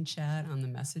hiring chat on the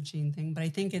messaging thing, but I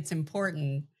think it's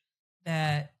important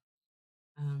that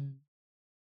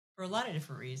for a lot of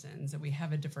different reasons, that we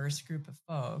have a diverse group of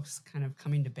folks kind of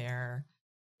coming to bear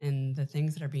in the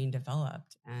things that are being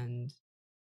developed. And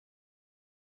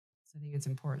so I think it's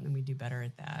important that we do better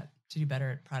at that, to do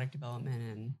better at product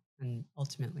development and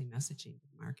ultimately messaging to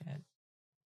the market.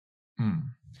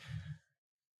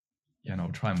 Yeah, and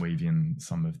I'll try and weave in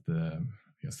some of the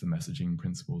messaging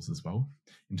principles as well.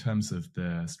 In terms of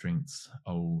the strengths,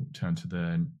 I'll turn to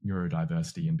the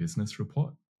Neurodiversity in Business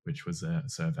report, which was a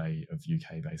survey of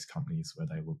UK-based companies where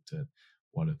they looked at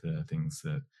what are the things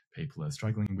that people are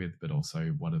struggling with, but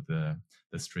also what are the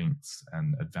strengths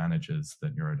and advantages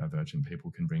that neurodivergent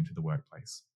people can bring to the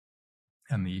workplace.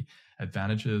 And the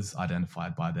advantages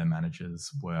identified by their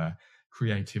managers were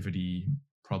creativity,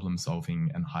 problem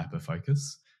solving, and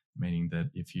hyper-focus, meaning that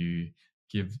if you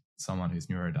give someone who's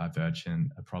neurodivergent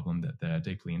a problem that they're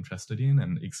deeply interested in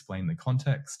and explain the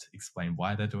context, explain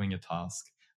why they're doing a task,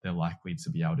 they're likely to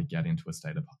be able to get into a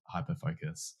state of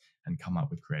hyper-focus and come up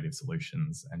with creative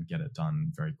solutions and get it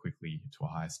done very quickly to a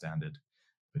high standard.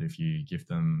 But if you give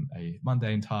them a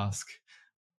mundane task,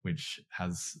 which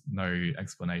has no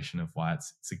explanation of why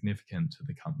it's significant to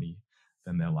the company,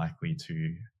 then they're likely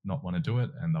to not want to do it,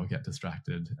 and they'll get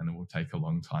distracted, and it will take a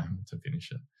long time to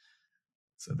finish it.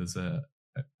 So there's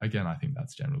again, I think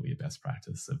that's generally a best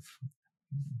practice of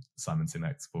Simon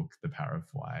Sinek's book, The Power of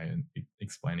Why, and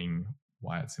explaining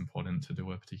why it's important to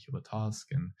do a particular task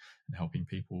and helping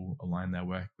people align their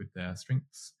work with their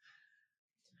strengths.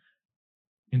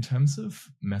 In terms of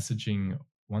messaging,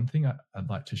 one thing I'd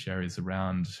like to share is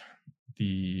around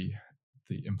the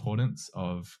importance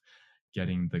of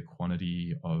getting the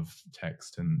quantity of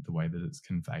text and the way that it's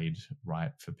conveyed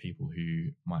right for people who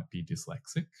might be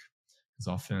dyslexic. Because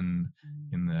often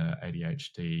in the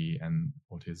ADHD and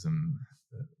autism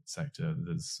sector,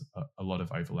 there's a lot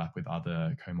of overlap with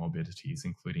other comorbidities,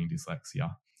 including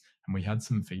dyslexia. And we had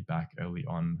some feedback early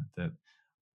on that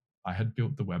I had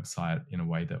built the website in a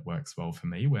way that works well for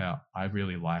me, where I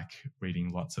really like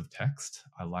reading lots of text.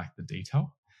 I like the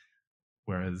detail,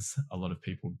 whereas a lot of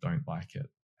people don't like it.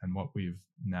 And what we've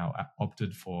now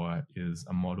opted for is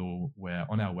a model where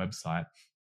on our website,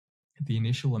 the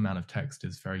initial amount of text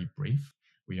is very brief.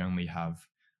 We only have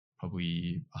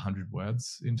probably 100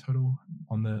 words in total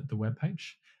on the web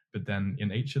page. But then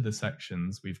in each of the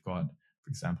sections, we've got, for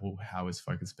example, how is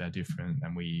Focus Bear different?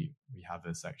 And we have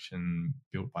a section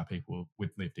built by people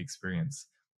with lived experience.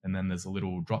 And then there's a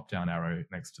little drop-down arrow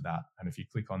next to that. And if you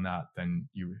click on that, then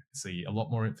you see a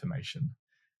lot more information.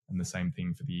 And the same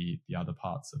thing for the other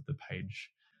parts of the page.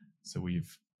 So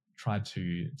we've tried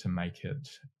to make it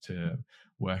to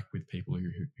work with people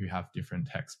who have different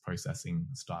text processing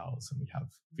styles. And we have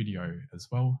video as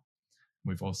well.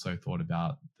 We've also thought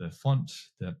about the font,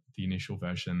 that the initial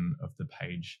version of the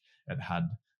page, it had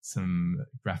some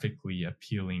graphically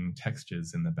appealing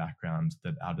textures in the background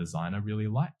that our designer really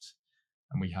liked.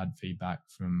 And we had feedback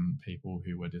from people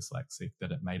who were dyslexic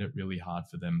that it made it really hard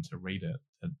for them to read it,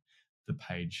 that the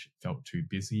page felt too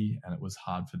busy and it was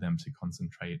hard for them to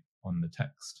concentrate on the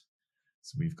text.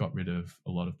 So we've got rid of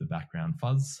a lot of the background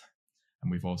fuzz,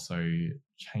 and we've also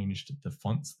changed the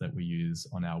fonts that we use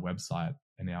on our website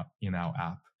and in our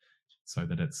app so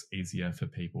that it's easier for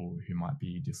people who might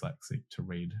be dyslexic to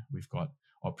read. We've got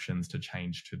options to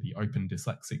change to the Open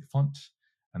Dyslexic font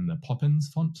and the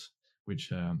Poppins font,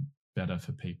 which are better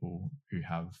for people who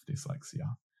have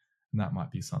dyslexia. And that might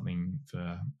be something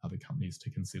for other companies to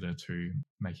consider too,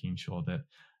 making sure that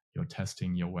you're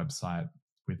testing your website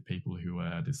with people who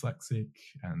are dyslexic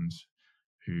and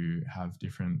who have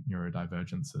different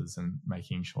neurodivergences, and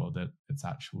making sure that it's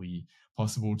actually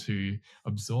possible to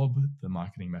absorb the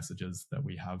marketing messages that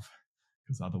we have,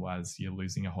 because otherwise you're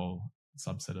losing a whole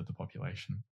subset of the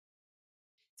population.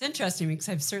 It's interesting because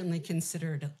I've certainly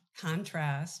considered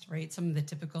contrast, right? Some of the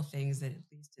typical things that, at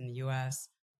least in the US,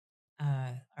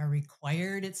 are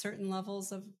required at certain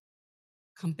levels of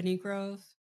company growth,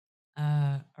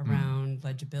 around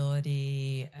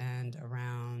legibility and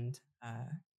around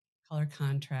color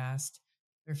contrast.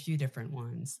 There are a few different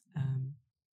ones.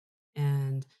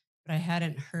 But I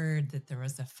hadn't heard that there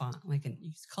was a font,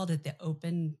 you called it the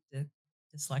Open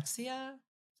Dyslexia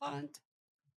font?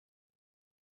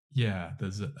 Yeah,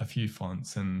 there's a few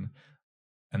fonts, and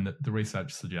the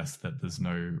research suggests that there's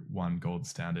no one gold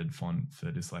standard font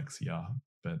for dyslexia,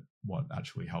 but what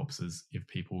actually helps is if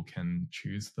people can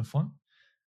choose the font.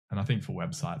 And I think for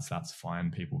websites, that's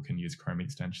fine. People can use Chrome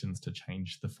extensions to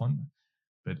change the font.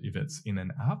 But if it's in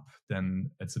an app,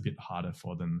 then it's a bit harder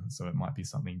for them. So it might be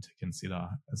something to consider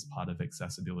as part of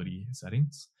accessibility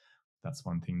settings. That's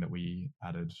one thing that we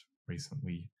added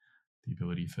recently, the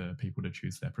ability for people to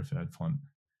choose their preferred font,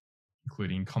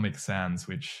 including Comic Sans,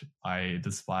 which I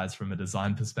despise from a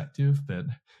design perspective, but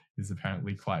is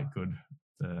apparently quite good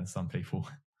for some people.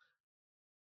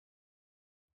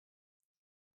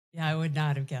 Yeah, I would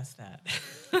not have guessed that.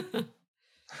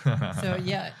 So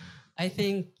yeah, I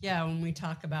think, when we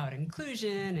talk about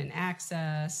inclusion and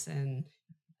access and,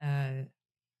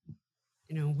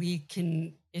 we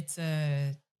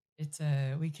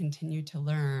continue to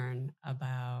learn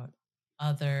about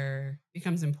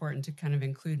becomes important to kind of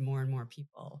include more and more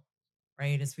people,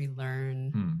 right? As we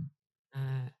learn,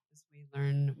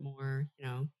 more,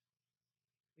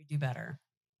 we do better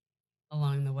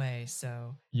along the way.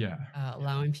 So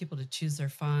allowing people to choose their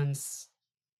fonts.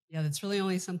 Yeah, that's really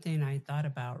only something I thought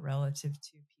about relative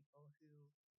to people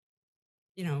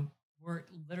who, were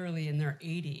literally in their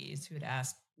 80s who had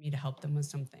asked me to help them with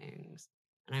some things.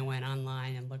 And I went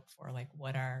online and looked for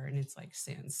and it's like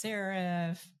sans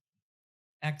serif,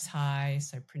 X high.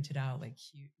 So I printed out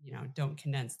don't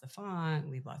condense the font,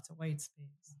 leave lots of white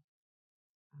space.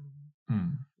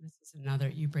 This is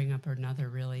you bring up another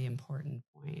really important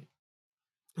point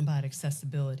about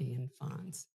accessibility in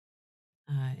fonts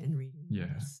and reading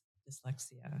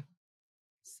dyslexia.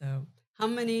 So how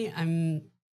many,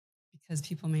 because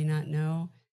people may not know,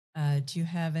 do you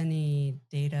have any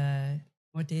data?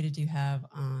 What data do you have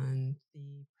on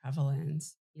the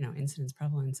prevalence, incidence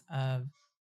prevalence of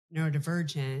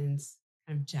neurodivergence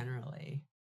kind of generally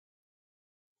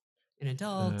in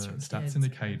adults or stats kids?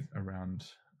 indicate around,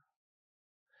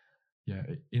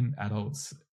 in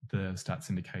adults, the stats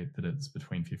indicate that it's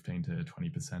between 15 to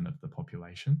 20% of the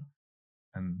population.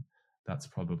 And that's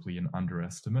probably an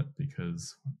underestimate,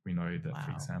 because we know that, for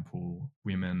Wow. example,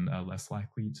 women are less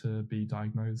likely to be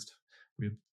diagnosed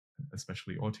with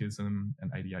especially autism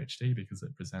and ADHD because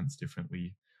it presents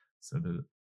differently. So that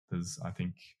there's, I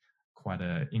think, quite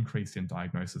an increase in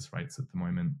diagnosis rates at the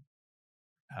moment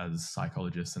as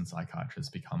psychologists and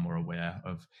psychiatrists become more aware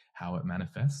of how it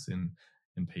manifests in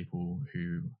people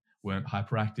who weren't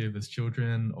hyperactive as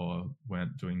children or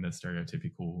weren't doing the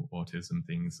stereotypical autism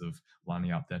things of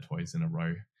lining up their toys in a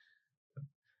row.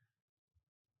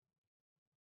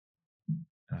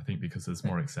 And I think because there's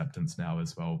more acceptance now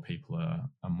as well, people are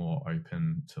more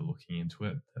open to looking into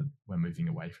it. That we're moving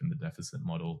away from the deficit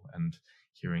model and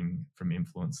hearing from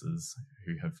influencers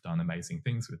who have done amazing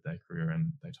things with their career,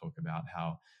 and they talk about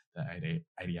how the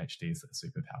ADHD is a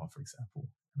superpower, for example.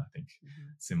 And I think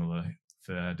similar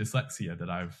for dyslexia, that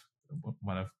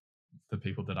one of the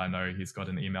people that I know, he's got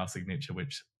an email signature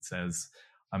which says,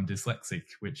 "I'm dyslexic,"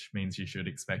 which means you should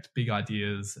expect big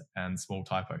ideas and small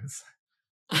typos.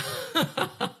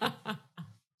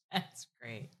 That's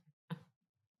great.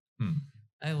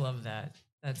 I love that.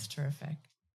 That's terrific.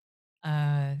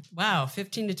 Wow,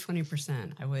 15 to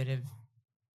 20%. I would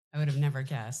have never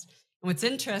guessed. And what's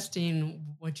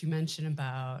interesting, what you mentioned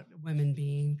about women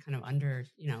being kind of under,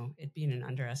 it being an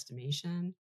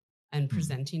underestimation and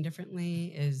presenting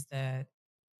differently, is that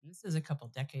this is a couple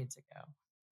decades ago,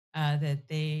 that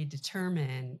they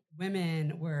determined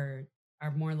women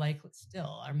are more likely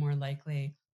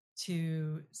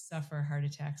to suffer heart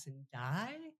attacks and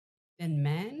die than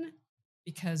men,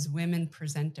 because women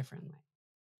present differently.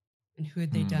 And who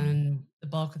had they done the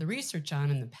bulk of the research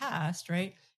on in the past,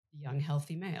 right? The young,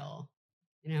 healthy male,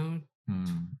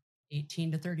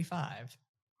 18 to 35.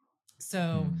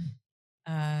 So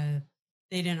they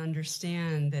didn't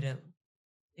understand that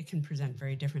it can present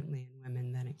very differently in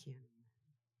women than it can in men.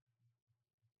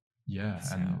 Yeah,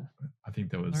 so, and I think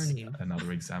there was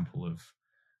another example of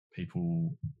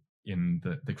people in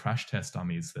the crash test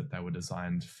dummies that they were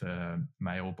designed for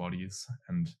male bodies,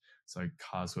 and so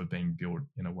cars were being built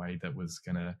in a way that was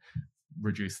going to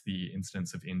reduce the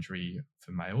incidence of injury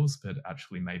for males, but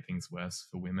actually made things worse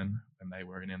for women when they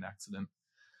were in an accident.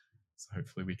 So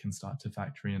hopefully we can start to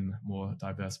factor in more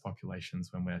diverse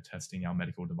populations when we're testing our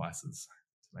medical devices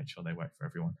to make sure they work for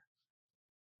everyone.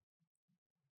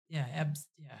 Yeah,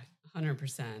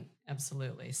 100%,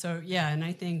 absolutely. So yeah, and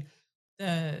I think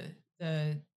the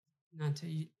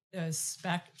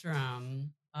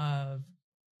spectrum of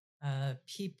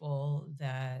people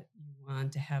that you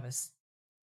want to have us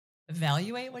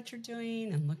evaluate what you're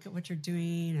doing and look at what you're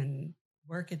doing and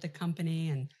work at the company,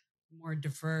 and more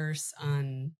diverse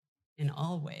in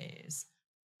all ways,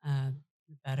 the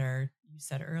better, you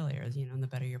said earlier, the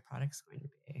better your product's going to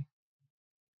be.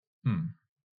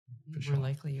 For more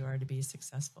likely you are to be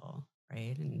successful,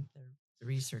 right? And the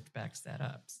research backs that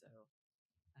up. So,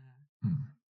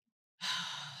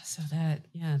 so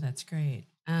that's great.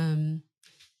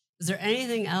 Is there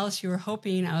anything else you were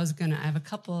hoping I have a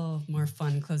couple more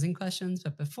fun closing questions,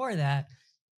 but before that,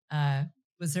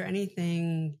 was there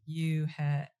anything you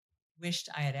had wished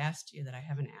I had asked you that I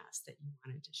haven't asked that you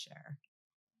wanted to share?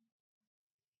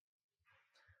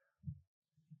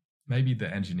 Maybe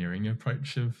the engineering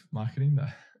approach of marketing,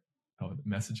 the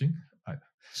messaging.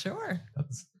 Sure.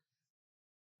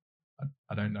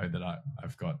 I don't know that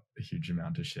I've got a huge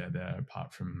amount to share there,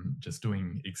 apart from just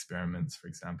doing experiments, for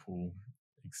example,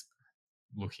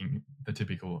 looking the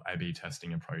typical A/B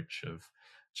testing approach of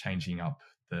changing up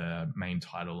the main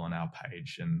title on our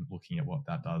page and looking at what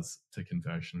that does to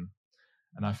conversion.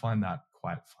 And I find that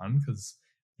quite fun, because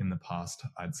in the past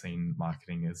I'd seen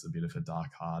marketing as a bit of a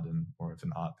dark art and more of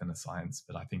an art than a science.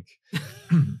 But I think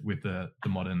with the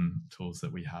modern tools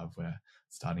that we have, we're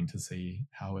starting to see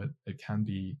how it can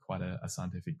be quite a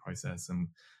scientific process, and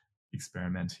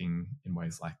experimenting in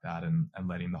ways like that, and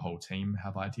letting the whole team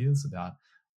have ideas about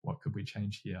what could we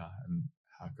change here and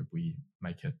how could we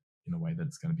make it in a way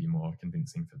that's going to be more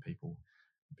convincing for people,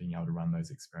 being able to run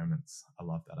those experiments. I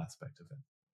love that aspect of it.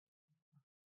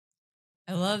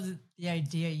 I love the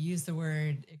idea. You use the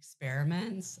word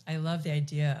experiments. I love the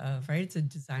idea of, right, it's a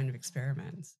design of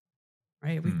experiments,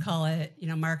 right? We call it,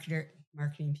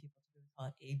 marketing people call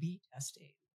it A/B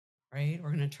testing, right?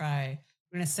 We're going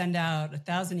to send out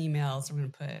 1,000 emails. We're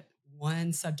going to put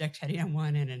one subject heading on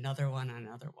one and another one on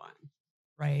another one,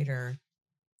 right? Or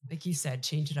like you said,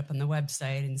 change it up on the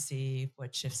website and see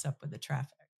what shifts up with the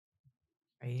traffic,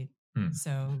 right?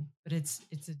 So, but it's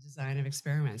a design of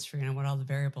experiments, figuring out what all the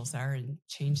variables are and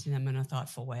changing them in a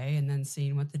thoughtful way, and then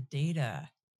seeing what the data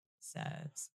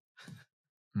says.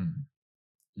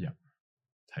 Yeah,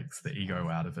 takes the ego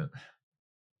out of it.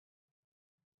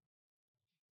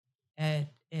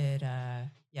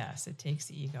 Yes, it takes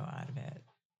the ego out of it.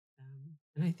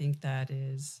 And I think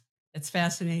it's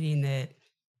fascinating that,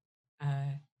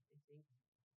 I think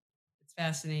it's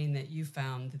fascinating that you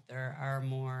found that there are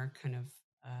more kind of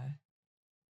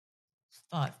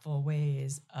thoughtful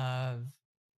ways of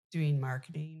doing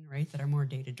marketing, right? That are more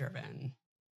data driven,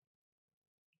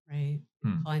 right?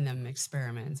 And calling them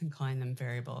experiments and calling them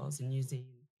variables and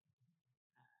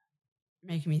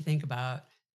making me think about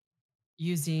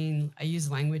I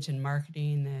use language in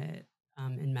marketing that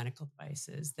in medical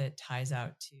devices that ties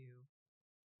out to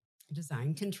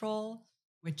design control,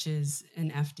 which is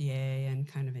an FDA and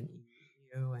kind of an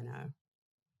EU and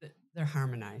they're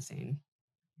harmonizing,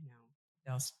 you know,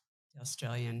 the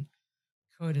Australian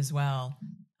code as well.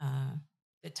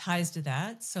 It ties to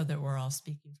that so that we're all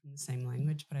speaking from the same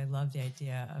language. But I love the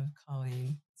idea of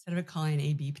instead of it calling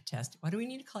A/B testing, why do we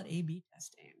need to call it A/B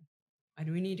testing? Why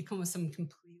do we need to come with some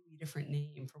completely different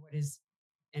name for what is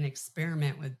an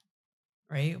experiment with,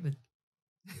 right? With,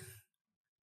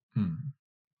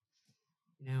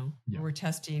 Yeah. we're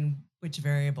testing which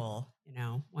variable,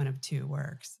 one of two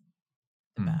works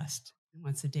the best. And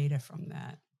what's the data from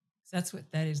that? So it's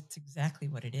exactly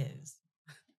what it is.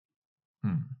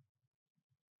 You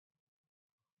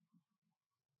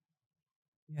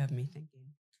have me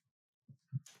thinking.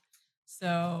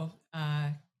 So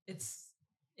it's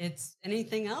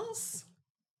anything else?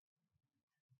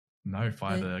 No,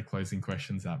 fire the closing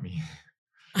questions at me.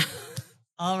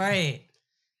 All right.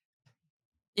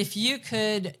 If you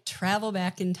could travel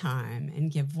back in time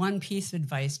and give one piece of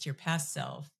advice to your past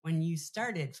self when you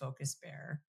started Focus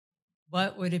Bear,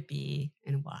 what would it be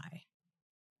and why?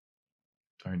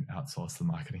 Don't outsource the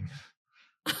marketing.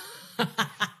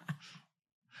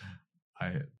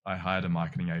 I hired a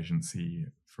marketing agency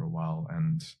for a while,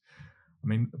 and I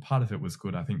mean, part of it was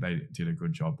good. I think they did a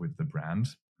good job with the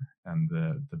brand and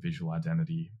the visual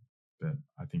identity, but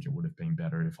I think it would have been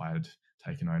better if I had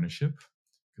taken ownership,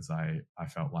 because I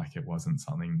felt like it wasn't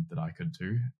something that I could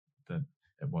do, that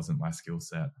it wasn't my skill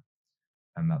set.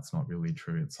 And that's not really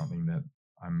true. It's something that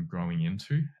I'm growing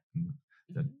into, and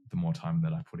that the more time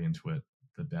that I put into it,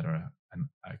 the better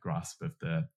a grasp of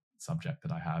the subject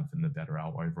that I have and the better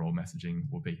our overall messaging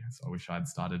will be. So I wish I'd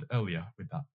started earlier with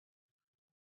that.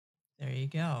 There you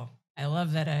go. I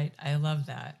love that. I love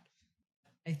that.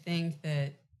 I think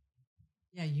that,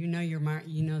 yeah, you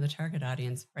know the target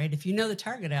audience, right? If you know the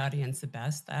target audience the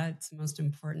best, that's the most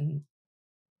important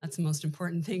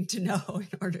thing to know in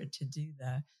order to do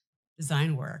the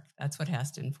design work. That's what has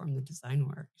to inform the design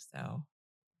work. So,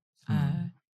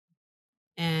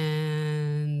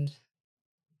 and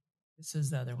this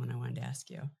is the other one I wanted to ask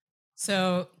you.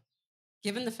 So,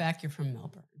 given the fact you're from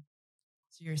Melbourne,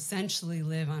 so you essentially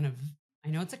live on I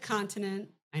know it's a continent.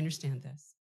 I understand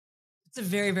this. It's a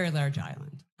very, very large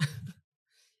island.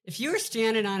 If you were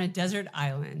stranded on a desert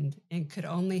island and could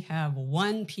only have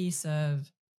one piece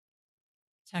of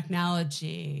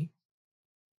technology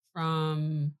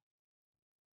from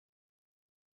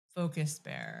Focus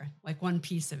Bear, like one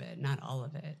piece of it, not all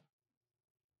of it,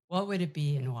 what would it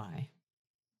be and why?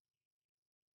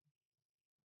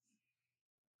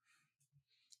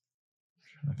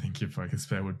 I think your Focus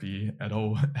Bear would be at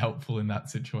all helpful in that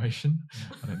situation.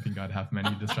 I don't think I'd have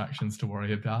many distractions to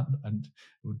worry about, and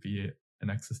it would be an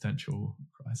existential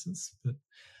crisis. But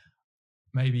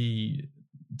maybe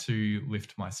to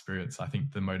lift my spirits, I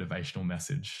think the motivational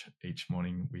message each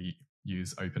morning, we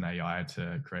use OpenAI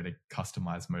to create a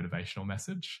customized motivational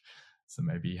message. So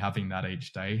maybe having that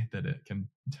each day, that it can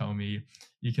tell me,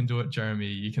 you can do it, Jeremy,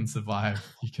 you can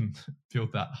survive, you can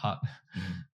build that hut.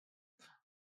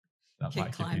 That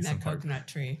might climb that coconut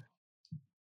tree.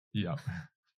 Yeah.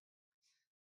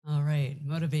 All right.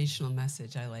 Motivational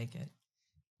message. I like it.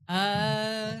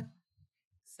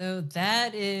 So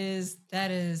that is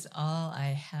all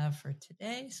I have for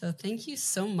today. So thank you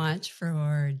so much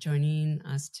for joining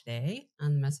us today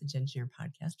on the Message Engineer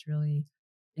podcast. Really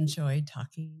enjoyed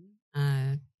talking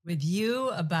with you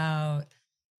about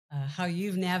how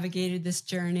you've navigated this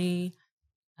journey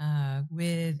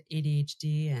with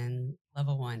ADHD and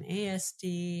level 1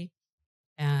 ASD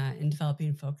in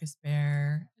developing Focus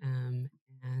Bear, and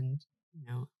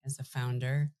as a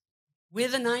founder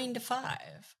with a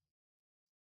 9-to-5.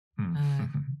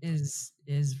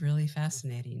 Is really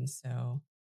fascinating. So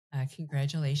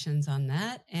congratulations on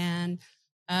that. And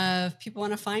if people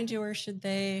want to find you, where should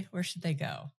they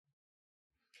go?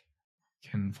 You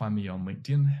can find me on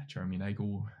LinkedIn, Jeremy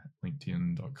Nagel,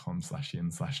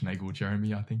 linkedin.com/in/Nagel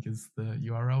Jeremy, I think is the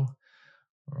URL,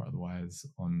 or otherwise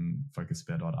on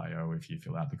focusbear.io. If you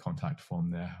fill out the contact form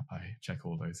there, I check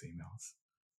all those emails.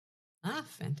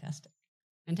 Fantastic.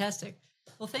 Fantastic.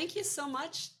 Well, thank you so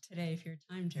much today for your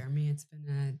time, Jeremy. It's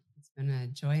been a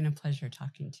joy and a pleasure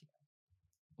talking to you.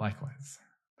 Likewise.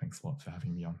 Thanks a lot for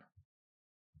having me on.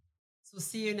 So we'll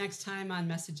see you next time on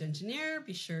Message Engineer.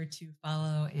 Be sure to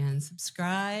follow and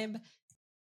subscribe.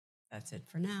 That's it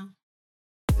for now.